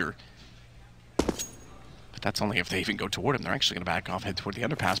advantage here. But that's only if they even go toward him. They're actually going to back off, head toward the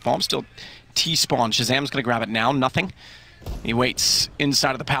underpass. Bomb still T-spawn. Shazam's going to grab it now. Nothing. He waits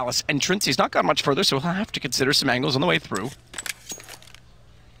inside of the palace entrance. He's not got much further, so he'll have to consider some angles on the way through.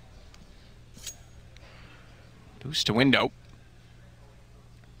 Boost to window.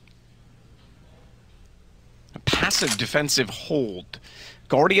 A passive defensive hold.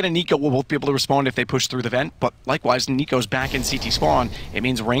 Guardian and Nico will both be able to respond if they push through the vent, but likewise, Nico's back in CT spawn. It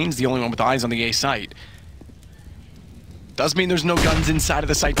means Rain's the only one with eyes on the A site. Does mean there's no guns inside of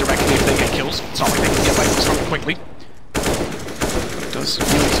the site directly if they get kills. It's not like they can get rifles from quickly. Does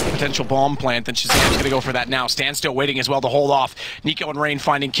use potential bomb plant, and Shazam's going to go for that now. Standstill waiting as well to hold off. Nico and Rain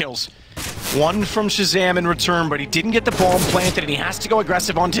finding kills. One from Shazam in return, but he didn't get the bomb planted, and he has to go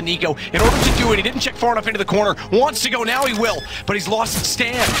aggressive onto Nico. In order to do it, he didn't check far enough into the corner. Wants to go now, he will, but he's lost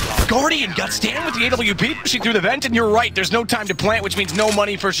Stan. Guardian got Stan with the AWP pushing through the vent, and you're right, there's no time to plant, which means no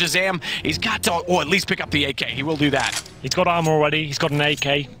money for Shazam. He's got to, at least pick up the AK. He will do that. He's got armor already, he's got an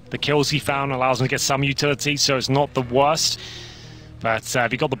AK. The kills he found allows him to get some utility, so it's not the worst. But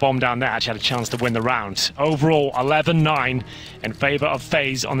if he got the bomb down there, actually had a chance to win the round. Overall, 11-9 in favor of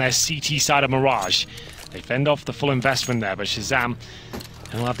FaZe on their CT side of Mirage. They fend off the full investment there, but Shazam,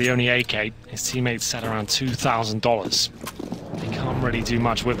 he'll have the only AK. His teammates set around $2,000. They can't really do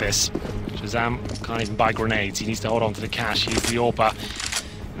much with this. Shazam can't even buy grenades. He needs to hold on to the cash. He's the AWPer.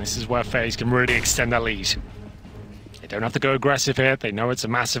 And this is where FaZe can really extend their lead. They don't have to go aggressive here. They know it's a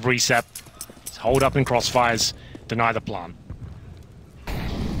massive reset. Just hold up in crossfires, deny the plant.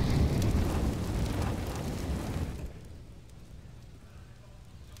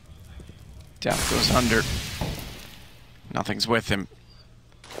 Def goes under. Nothing's with him.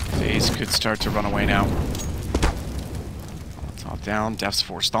 FaZe could start to run away now. Top down. Def's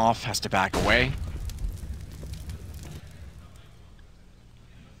forced off. Has to back away.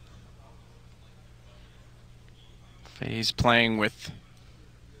 FaZe playing with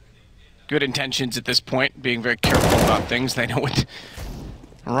good intentions at this point, being very careful about things. They know what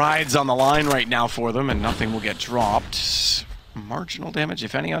rides on the line right now for them, and nothing will get dropped. Marginal damage,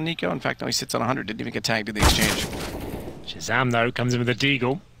 if any, on Nico. In fact, no, he sits on 100. Didn't even get tagged in the exchange. Shazam, though, comes in with a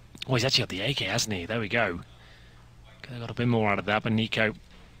deagle. Oh, he's actually got the AK, hasn't he? There we go. Could have got a bit more out of that, but Nico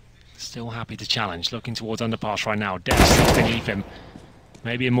still happy to challenge. Looking towards underpass right now. Def still beneath him.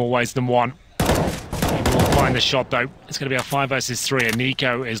 Maybe in more ways than one. He will find the shot, though. It's going to be a 5 versus 3, and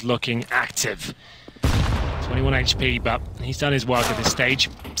Nico is looking active. 21 HP, but he's done his work at this stage.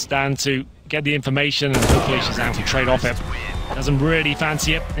 Stand to get the information, and hopefully Shazam can trade off it. Doesn't really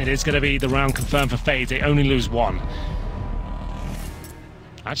fancy it. It is going to be the round confirmed for FaZe. They only lose 1.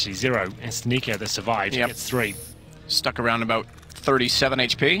 Actually, 0. It's Nico that survived. Yep. He gets 3. Stuck around about 37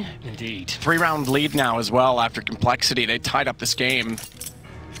 HP. Indeed. 3-round lead now as well after compLexity. They tied up this game.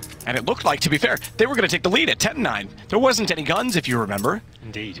 And it looked like, to be fair, they were going to take the lead at 10-9. There wasn't any guns, if you remember.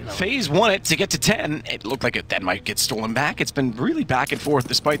 Indeed. No. FaZe won it to get to 10. It looked like it then might get stolen back. It's been really back and forth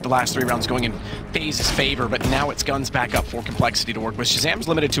despite the last 3 rounds going in FaZe's favor, but now it's guns back up for compLexity to work with. Shazam's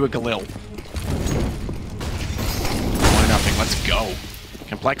limited to a Galil. 1-0, let's go.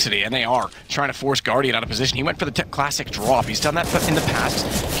 compLexity, and they are trying to force Guardian out of position. He went for the classic drop. He's done that in the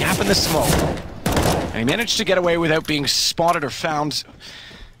past. Gap in the smoke. And he managed to get away without being spotted or found.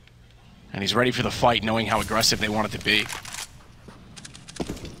 And he's ready for the fight, knowing how aggressive they want it to be.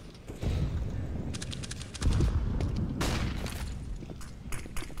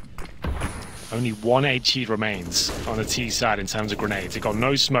 Only 1 HE remains on the T side in terms of grenades. They've got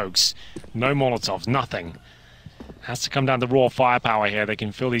no smokes, no Molotovs, nothing. Has to come down to raw firepower here. They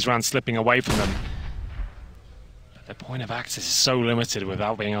can feel these rounds slipping away from them. But their point of access is so limited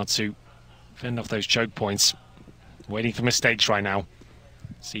without being able to fend off those choke points. Waiting for mistakes right now.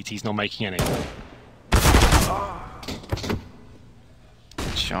 CT's not making any.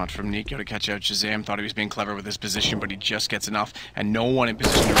 Shot from Nico to catch out Shazam. Thought he was being clever with his position, but he just gets enough. And no one in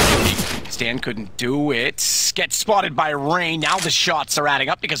position to really. Stan couldn't do it. Gets spotted by Rain. Now the shots are adding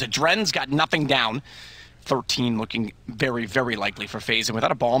up because Adren's got nothing down. 13 looking very, very likely for FaZe. And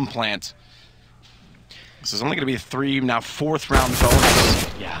without a bomb plant, this is only going to be a 4th round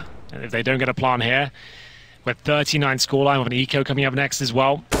bonus. Yeah, and if they don't get a plant here, with 39 scoreline with an eco coming up next as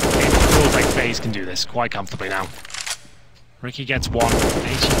well, it feels like FaZe can do this quite comfortably now. Ricky gets one,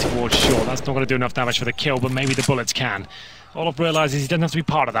 80 towards short. That's not going to do enough damage for the kill, but maybe the bullets can. Olaf realizes he doesn't have to be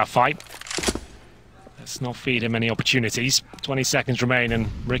part of that fight. Let's not feed him any opportunities. 20 seconds remain, and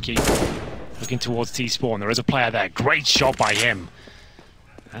Ricky looking towards T-Spawn. There is a player there. Great shot by him.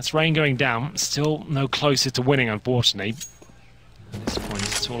 That's Rain going down. Still no closer to winning, unfortunately. At this point,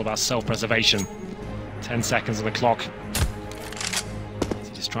 it's all about self-preservation. 10 seconds on the clock. Is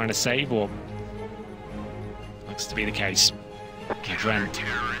he just trying to save, or... Looks to be the case. Dren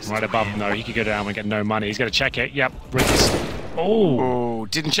right above him, though. He could go down and get no money. He's going to check it. Yep, Ricky's... Oh,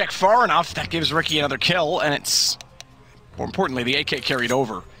 didn't check far enough. That gives Ricky another kill, and it's... More importantly, the AK carried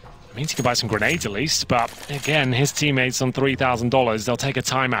over. Means he can buy some grenades at least, but again, his teammates on $3,000. They'll take a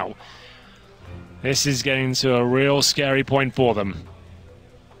timeout. This is getting to a real scary point for them.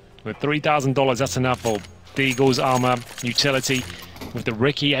 With $3,000, that's enough for Deagle's armor, utility. With the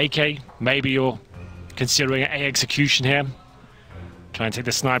Ricky AK, maybe you're considering an A execution here. Try and take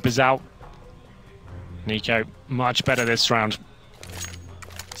the snipers out. Nico, much better this round.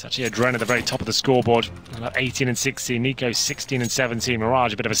 It's actually a Dren at the very top of the scoreboard. About 18 and 16. Nico 16 and 17.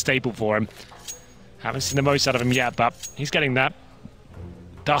 Mirage, a bit of a staple for him. Haven't seen the most out of him yet, but he's getting that.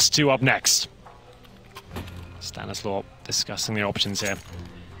 Dust 2 up next. Stanislaw discussing the options here.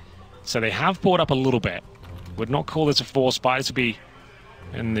 So they have brought up a little bit. Would not call this a force buy. This would be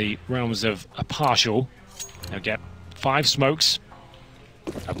in the realms of a partial. They'll get 5 smokes,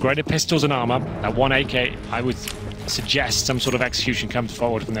 upgraded pistols and armor. That 1 AK, I would suggest some sort of execution comes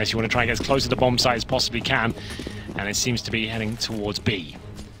forward from this. You want to try and get as close to the bomb site as possibly can. And it seems to be heading towards B.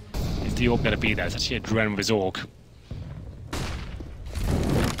 Is the AUG going to be there? It's actually a Dren with his AUG.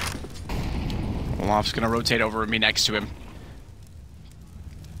 Olaf's going to rotate over and be next to him.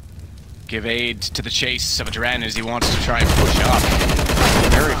 Give aid to the chase of a Dren as he wants to try and push up.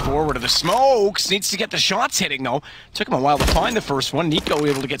 Very forward of the smokes. Needs to get the shots hitting, though. Took him a while to find the first one. Nico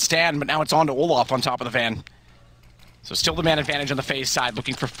able to get stand, but now it's on to Olaf on top of the van. So still the man advantage on the FaZe side,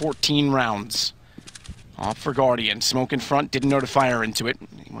 looking for 14 rounds. Off for Guardian. Smoke in front, didn't know to fire into it.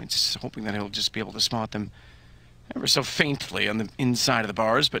 He's hoping that he'll just be able to spot them ever so faintly on the inside of the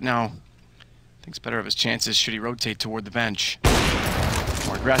bars, but now thinks better of his chances should he rotate toward the bench.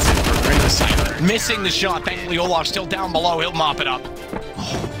 More aggressive, further into the site. Missing the shot. Thankfully, Olaf still down below. He'll mop it up.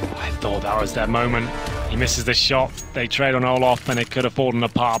 Oh, I thought that was that moment. He misses the shot. They trade on Olaf, and it could have fallen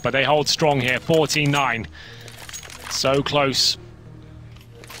apart, but they hold strong here. 14-9. So close.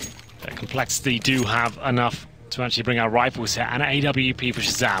 But compLexity do have enough to actually bring out rifles here and an AWP for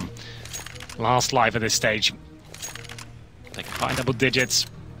Shazam. Last life at this stage. They can find double digits.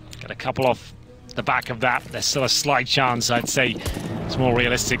 Get a couple off the back of that. There's still a slight chance. I'd say it's more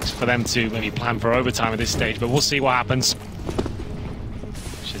realistic for them to maybe plan for overtime at this stage, but we'll see what happens.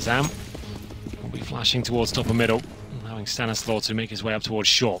 Shazam will be flashing towards top of middle, allowing Stanislaw to make his way up towards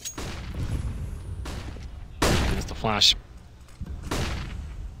short. There's the flash.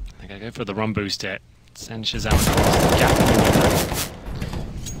 They're going to go for the run boost here. Send Shazam across the gap.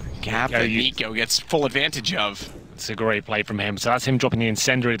 Gap that Nico gets full advantage of. It's a great play from him. So that's him dropping the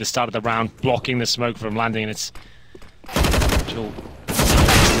incendiary at the start of the round, blocking the smoke from landing, and it's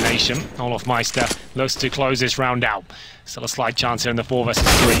destination. Olaf Meister looks to close this round out. Still a slight chance here in the 4 versus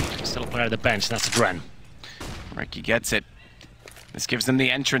 3. Still a player at the bench, and that's a Dren. Ricky gets it. This gives them the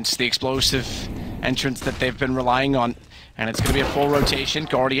entrance, the explosive entrance that they've been relying on. And it's going to be a full rotation.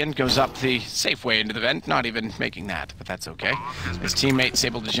 Guardian goes up the safe way into the vent, not even making that, but that's okay. His teammate's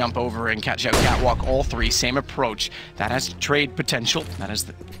able to jump over and catch out Catwalk, all 3, same approach. That has trade potential. That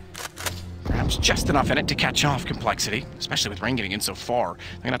has perhaps just enough in it to catch off compLexity, especially with Rain getting in so far.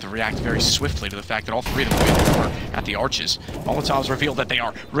 They're going to have to react very swiftly to the fact that all 3 of them are at the arches. Molotov's revealed that they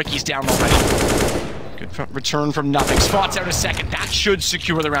are. Ricky's down already. Good return from nothing. Spots out a second. That should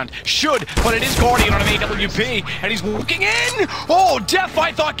secure the round. Should, but it is Guardian on an AWP, and he's walking in! Oh, Def,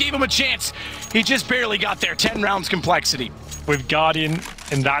 I thought, gave him a chance. He just barely got there. 10 rounds compLexity. With Guardian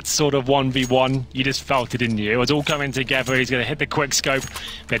in that sort of 1v1, you just felt it, didn't you? It was all coming together. He's going to hit the quick scope,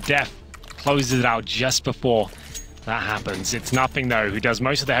 but Def closes it out just before that happens. It's Nothing, though, who does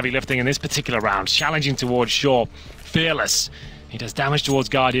most of the heavy lifting in this particular round, challenging towards Shaw. Fearless. He does damage towards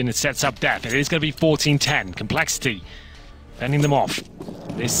Guardian and sets up Def. It is going to be 14-10. compLexity fending them off.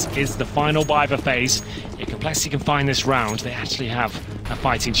 This is the final buy for FaZe. If compLexity can find this round, they actually have a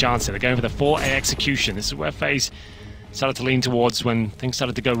fighting chance here. They're going for the 4A execution. This is where FaZe started to lean towards when things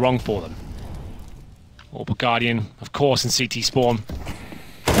started to go wrong for them. Orbital Guardian, of course, and CT Spawn.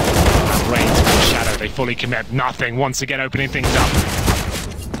 Rain towards Shadow. They fully commit. Nothing. Once again, opening things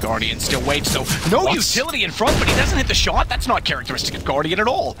up. Guardian still waits, though. No utility in front, but he doesn't hit the shot. That's not characteristic of Guardian at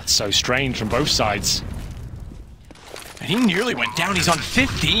all. That's so strange from both sides. And he nearly went down. He's on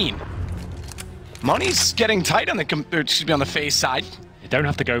 15. Money's getting tight on the FaZe side. You don't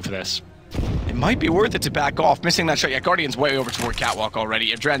have to go for this. It might be worth it to back off. Missing that shot. Yeah, Guardian's way over toward Catwalk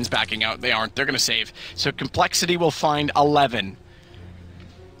already. If Dren's backing out, they aren't. They're going to save. So compLexity will find 11.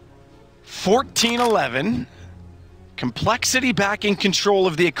 14-11. compLexity back in control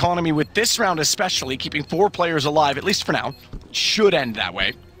of the economy with this round especially, keeping 4 players alive, at least for now. Should end that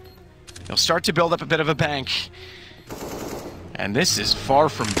way. They'll start to build up a bit of a bank. And this is far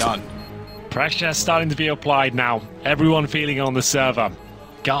from done. Pressure starting to be applied now. Everyone feeling it on the server.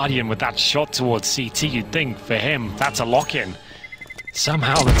 Guardian with that shot towards CT, you'd think for him, that's a lock-in.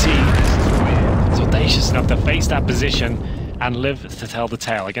 Somehow the team is audacious enough to face that position and live to tell the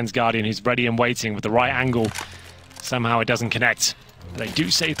tale against Guardian, who's ready and waiting with the right angle. Somehow it doesn't connect. But they do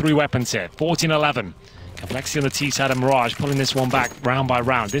save 3 weapons here. 14-11. compLexity on the T side and Mirage pulling this one back round by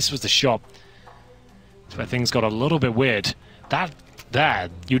round. This was the shot. That's where things got a little bit weird. That there,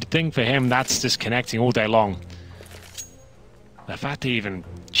 you'd think for him that's just connecting all day long. The fact they even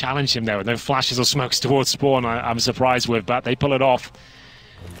challenged him there with no flashes or smokes towards spawn, I'm surprised with, but they pull it off.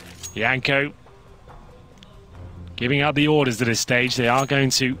 Yanko giving out the orders at this stage. They are going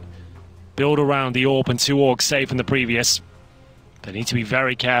to build around the AWP and 2 orgs saved from the previous. They need to be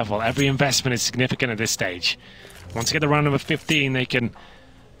very careful. Every investment is significant at this stage. Once they get the round number 15, they can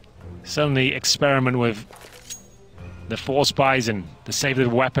suddenly experiment with the 4 spies and the save of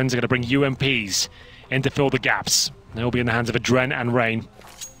the weapons. They're going to bring UMPs in to fill the gaps. They'll be in the hands of Dren and Rain.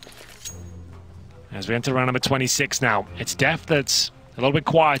 As we enter round number 26 now. It's Def that's a little bit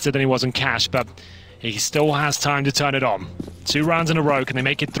quieter than he was in Cash, but he still has time to turn it on. 2 rounds in a row. Can they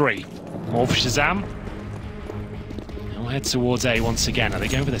make it 3? More for Shazam. He'll head towards A once again. Are they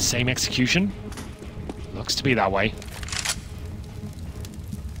going for the same execution? Looks to be that way.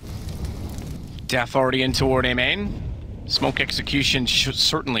 Def already in toward A main. Smoke execution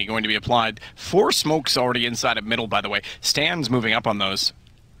certainly going to be applied. 4 smokes already inside of middle, by the way. Stan's moving up on those.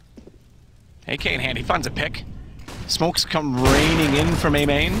 AK in hand, he finds a pick. Smokes come raining in from A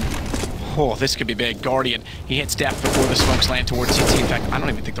main. Oh, this could be big. Guardian, he hits Def before the smokes land towards CT. In fact, I don't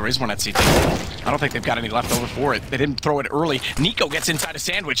even think there is one at CT. I don't think they've got any left over for it. They didn't throw it early. Nico gets inside a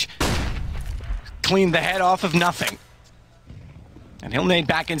sandwich. Cleaned the head off of nothing. And he'll nade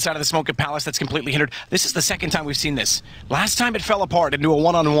back inside of the smoke at Palace. That's completely hindered. This is the second time we've seen this. Last time it fell apart into a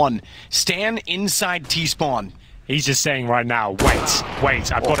one-on-one. Stan inside T-spawn. He's just saying right now,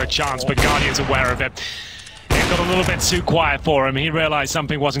 wait, I've got a chance, but Guardian's aware of it. It got a little bit too quiet for him. He realized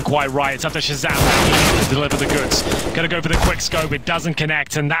something wasn't quite right. It's up to Shazam now. He needs to deliver the goods. Gonna go for the quick scope. It doesn't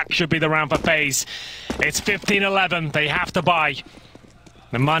connect, and that should be the round for FaZe. It's 15-11. They have to buy.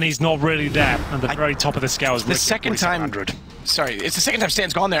 The money's not really there. At the very top of the scale is the second time. Sorry, it's the second time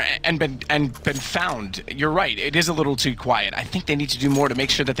Stan's gone there and been found. You're right. It is a little too quiet. I think they need to do more to make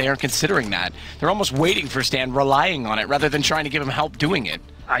sure that they aren't considering that. They're almost waiting for Stan, relying on it, rather than trying to give him help doing it.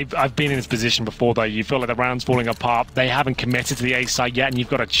 I've been in this position before, though. You feel like the round's falling apart. They haven't committed to the A side yet, and you've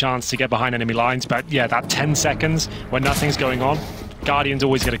got a chance to get behind enemy lines. But yeah, that 10 seconds when nothing's going on, Guardian's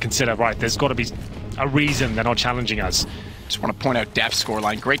always going to consider, right, there's got to be a reason they're not challenging us. Just want to point out Def's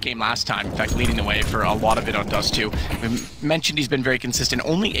scoreline. Great game last time. In fact, leading the way for a lot of it on Dust 2. We mentioned he's been very consistent.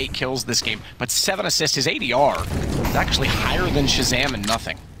 Only 8 kills this game, but 7 assists. His ADR is actually higher than Shazam and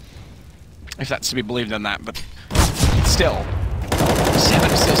nothing. If that's to be believed in that, but still.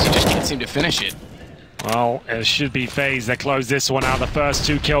 7 assists, you just can't seem to finish it. Well, it should be FaZe that close this one out. The first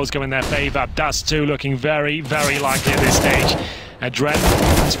 2 kills go in their favor. Dust 2 looking very, very likely at this stage. Dren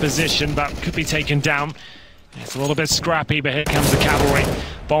in his position, but could be taken down. It's a little bit scrappy, but here comes the cavalry.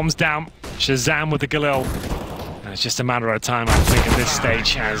 Bombs down. Shazam with the Galil. And it's just a matter of time, I think, at this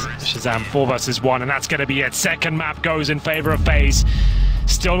stage, as Shazam 4 versus 1, and that's going to be it. Second map goes in favor of FaZe.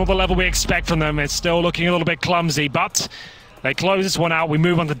 Still not the level we expect from them. It's still looking a little bit clumsy, but they close this one out. We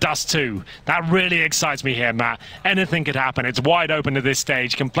move on to Dust 2. That really excites me here, Matt. Anything could happen. It's wide open at this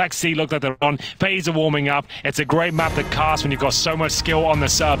stage. compLexity look like they're on. FaZe are warming up. It's a great map to cast when you've got so much skill on the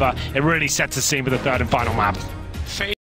server. It really sets the scene for the third and final map.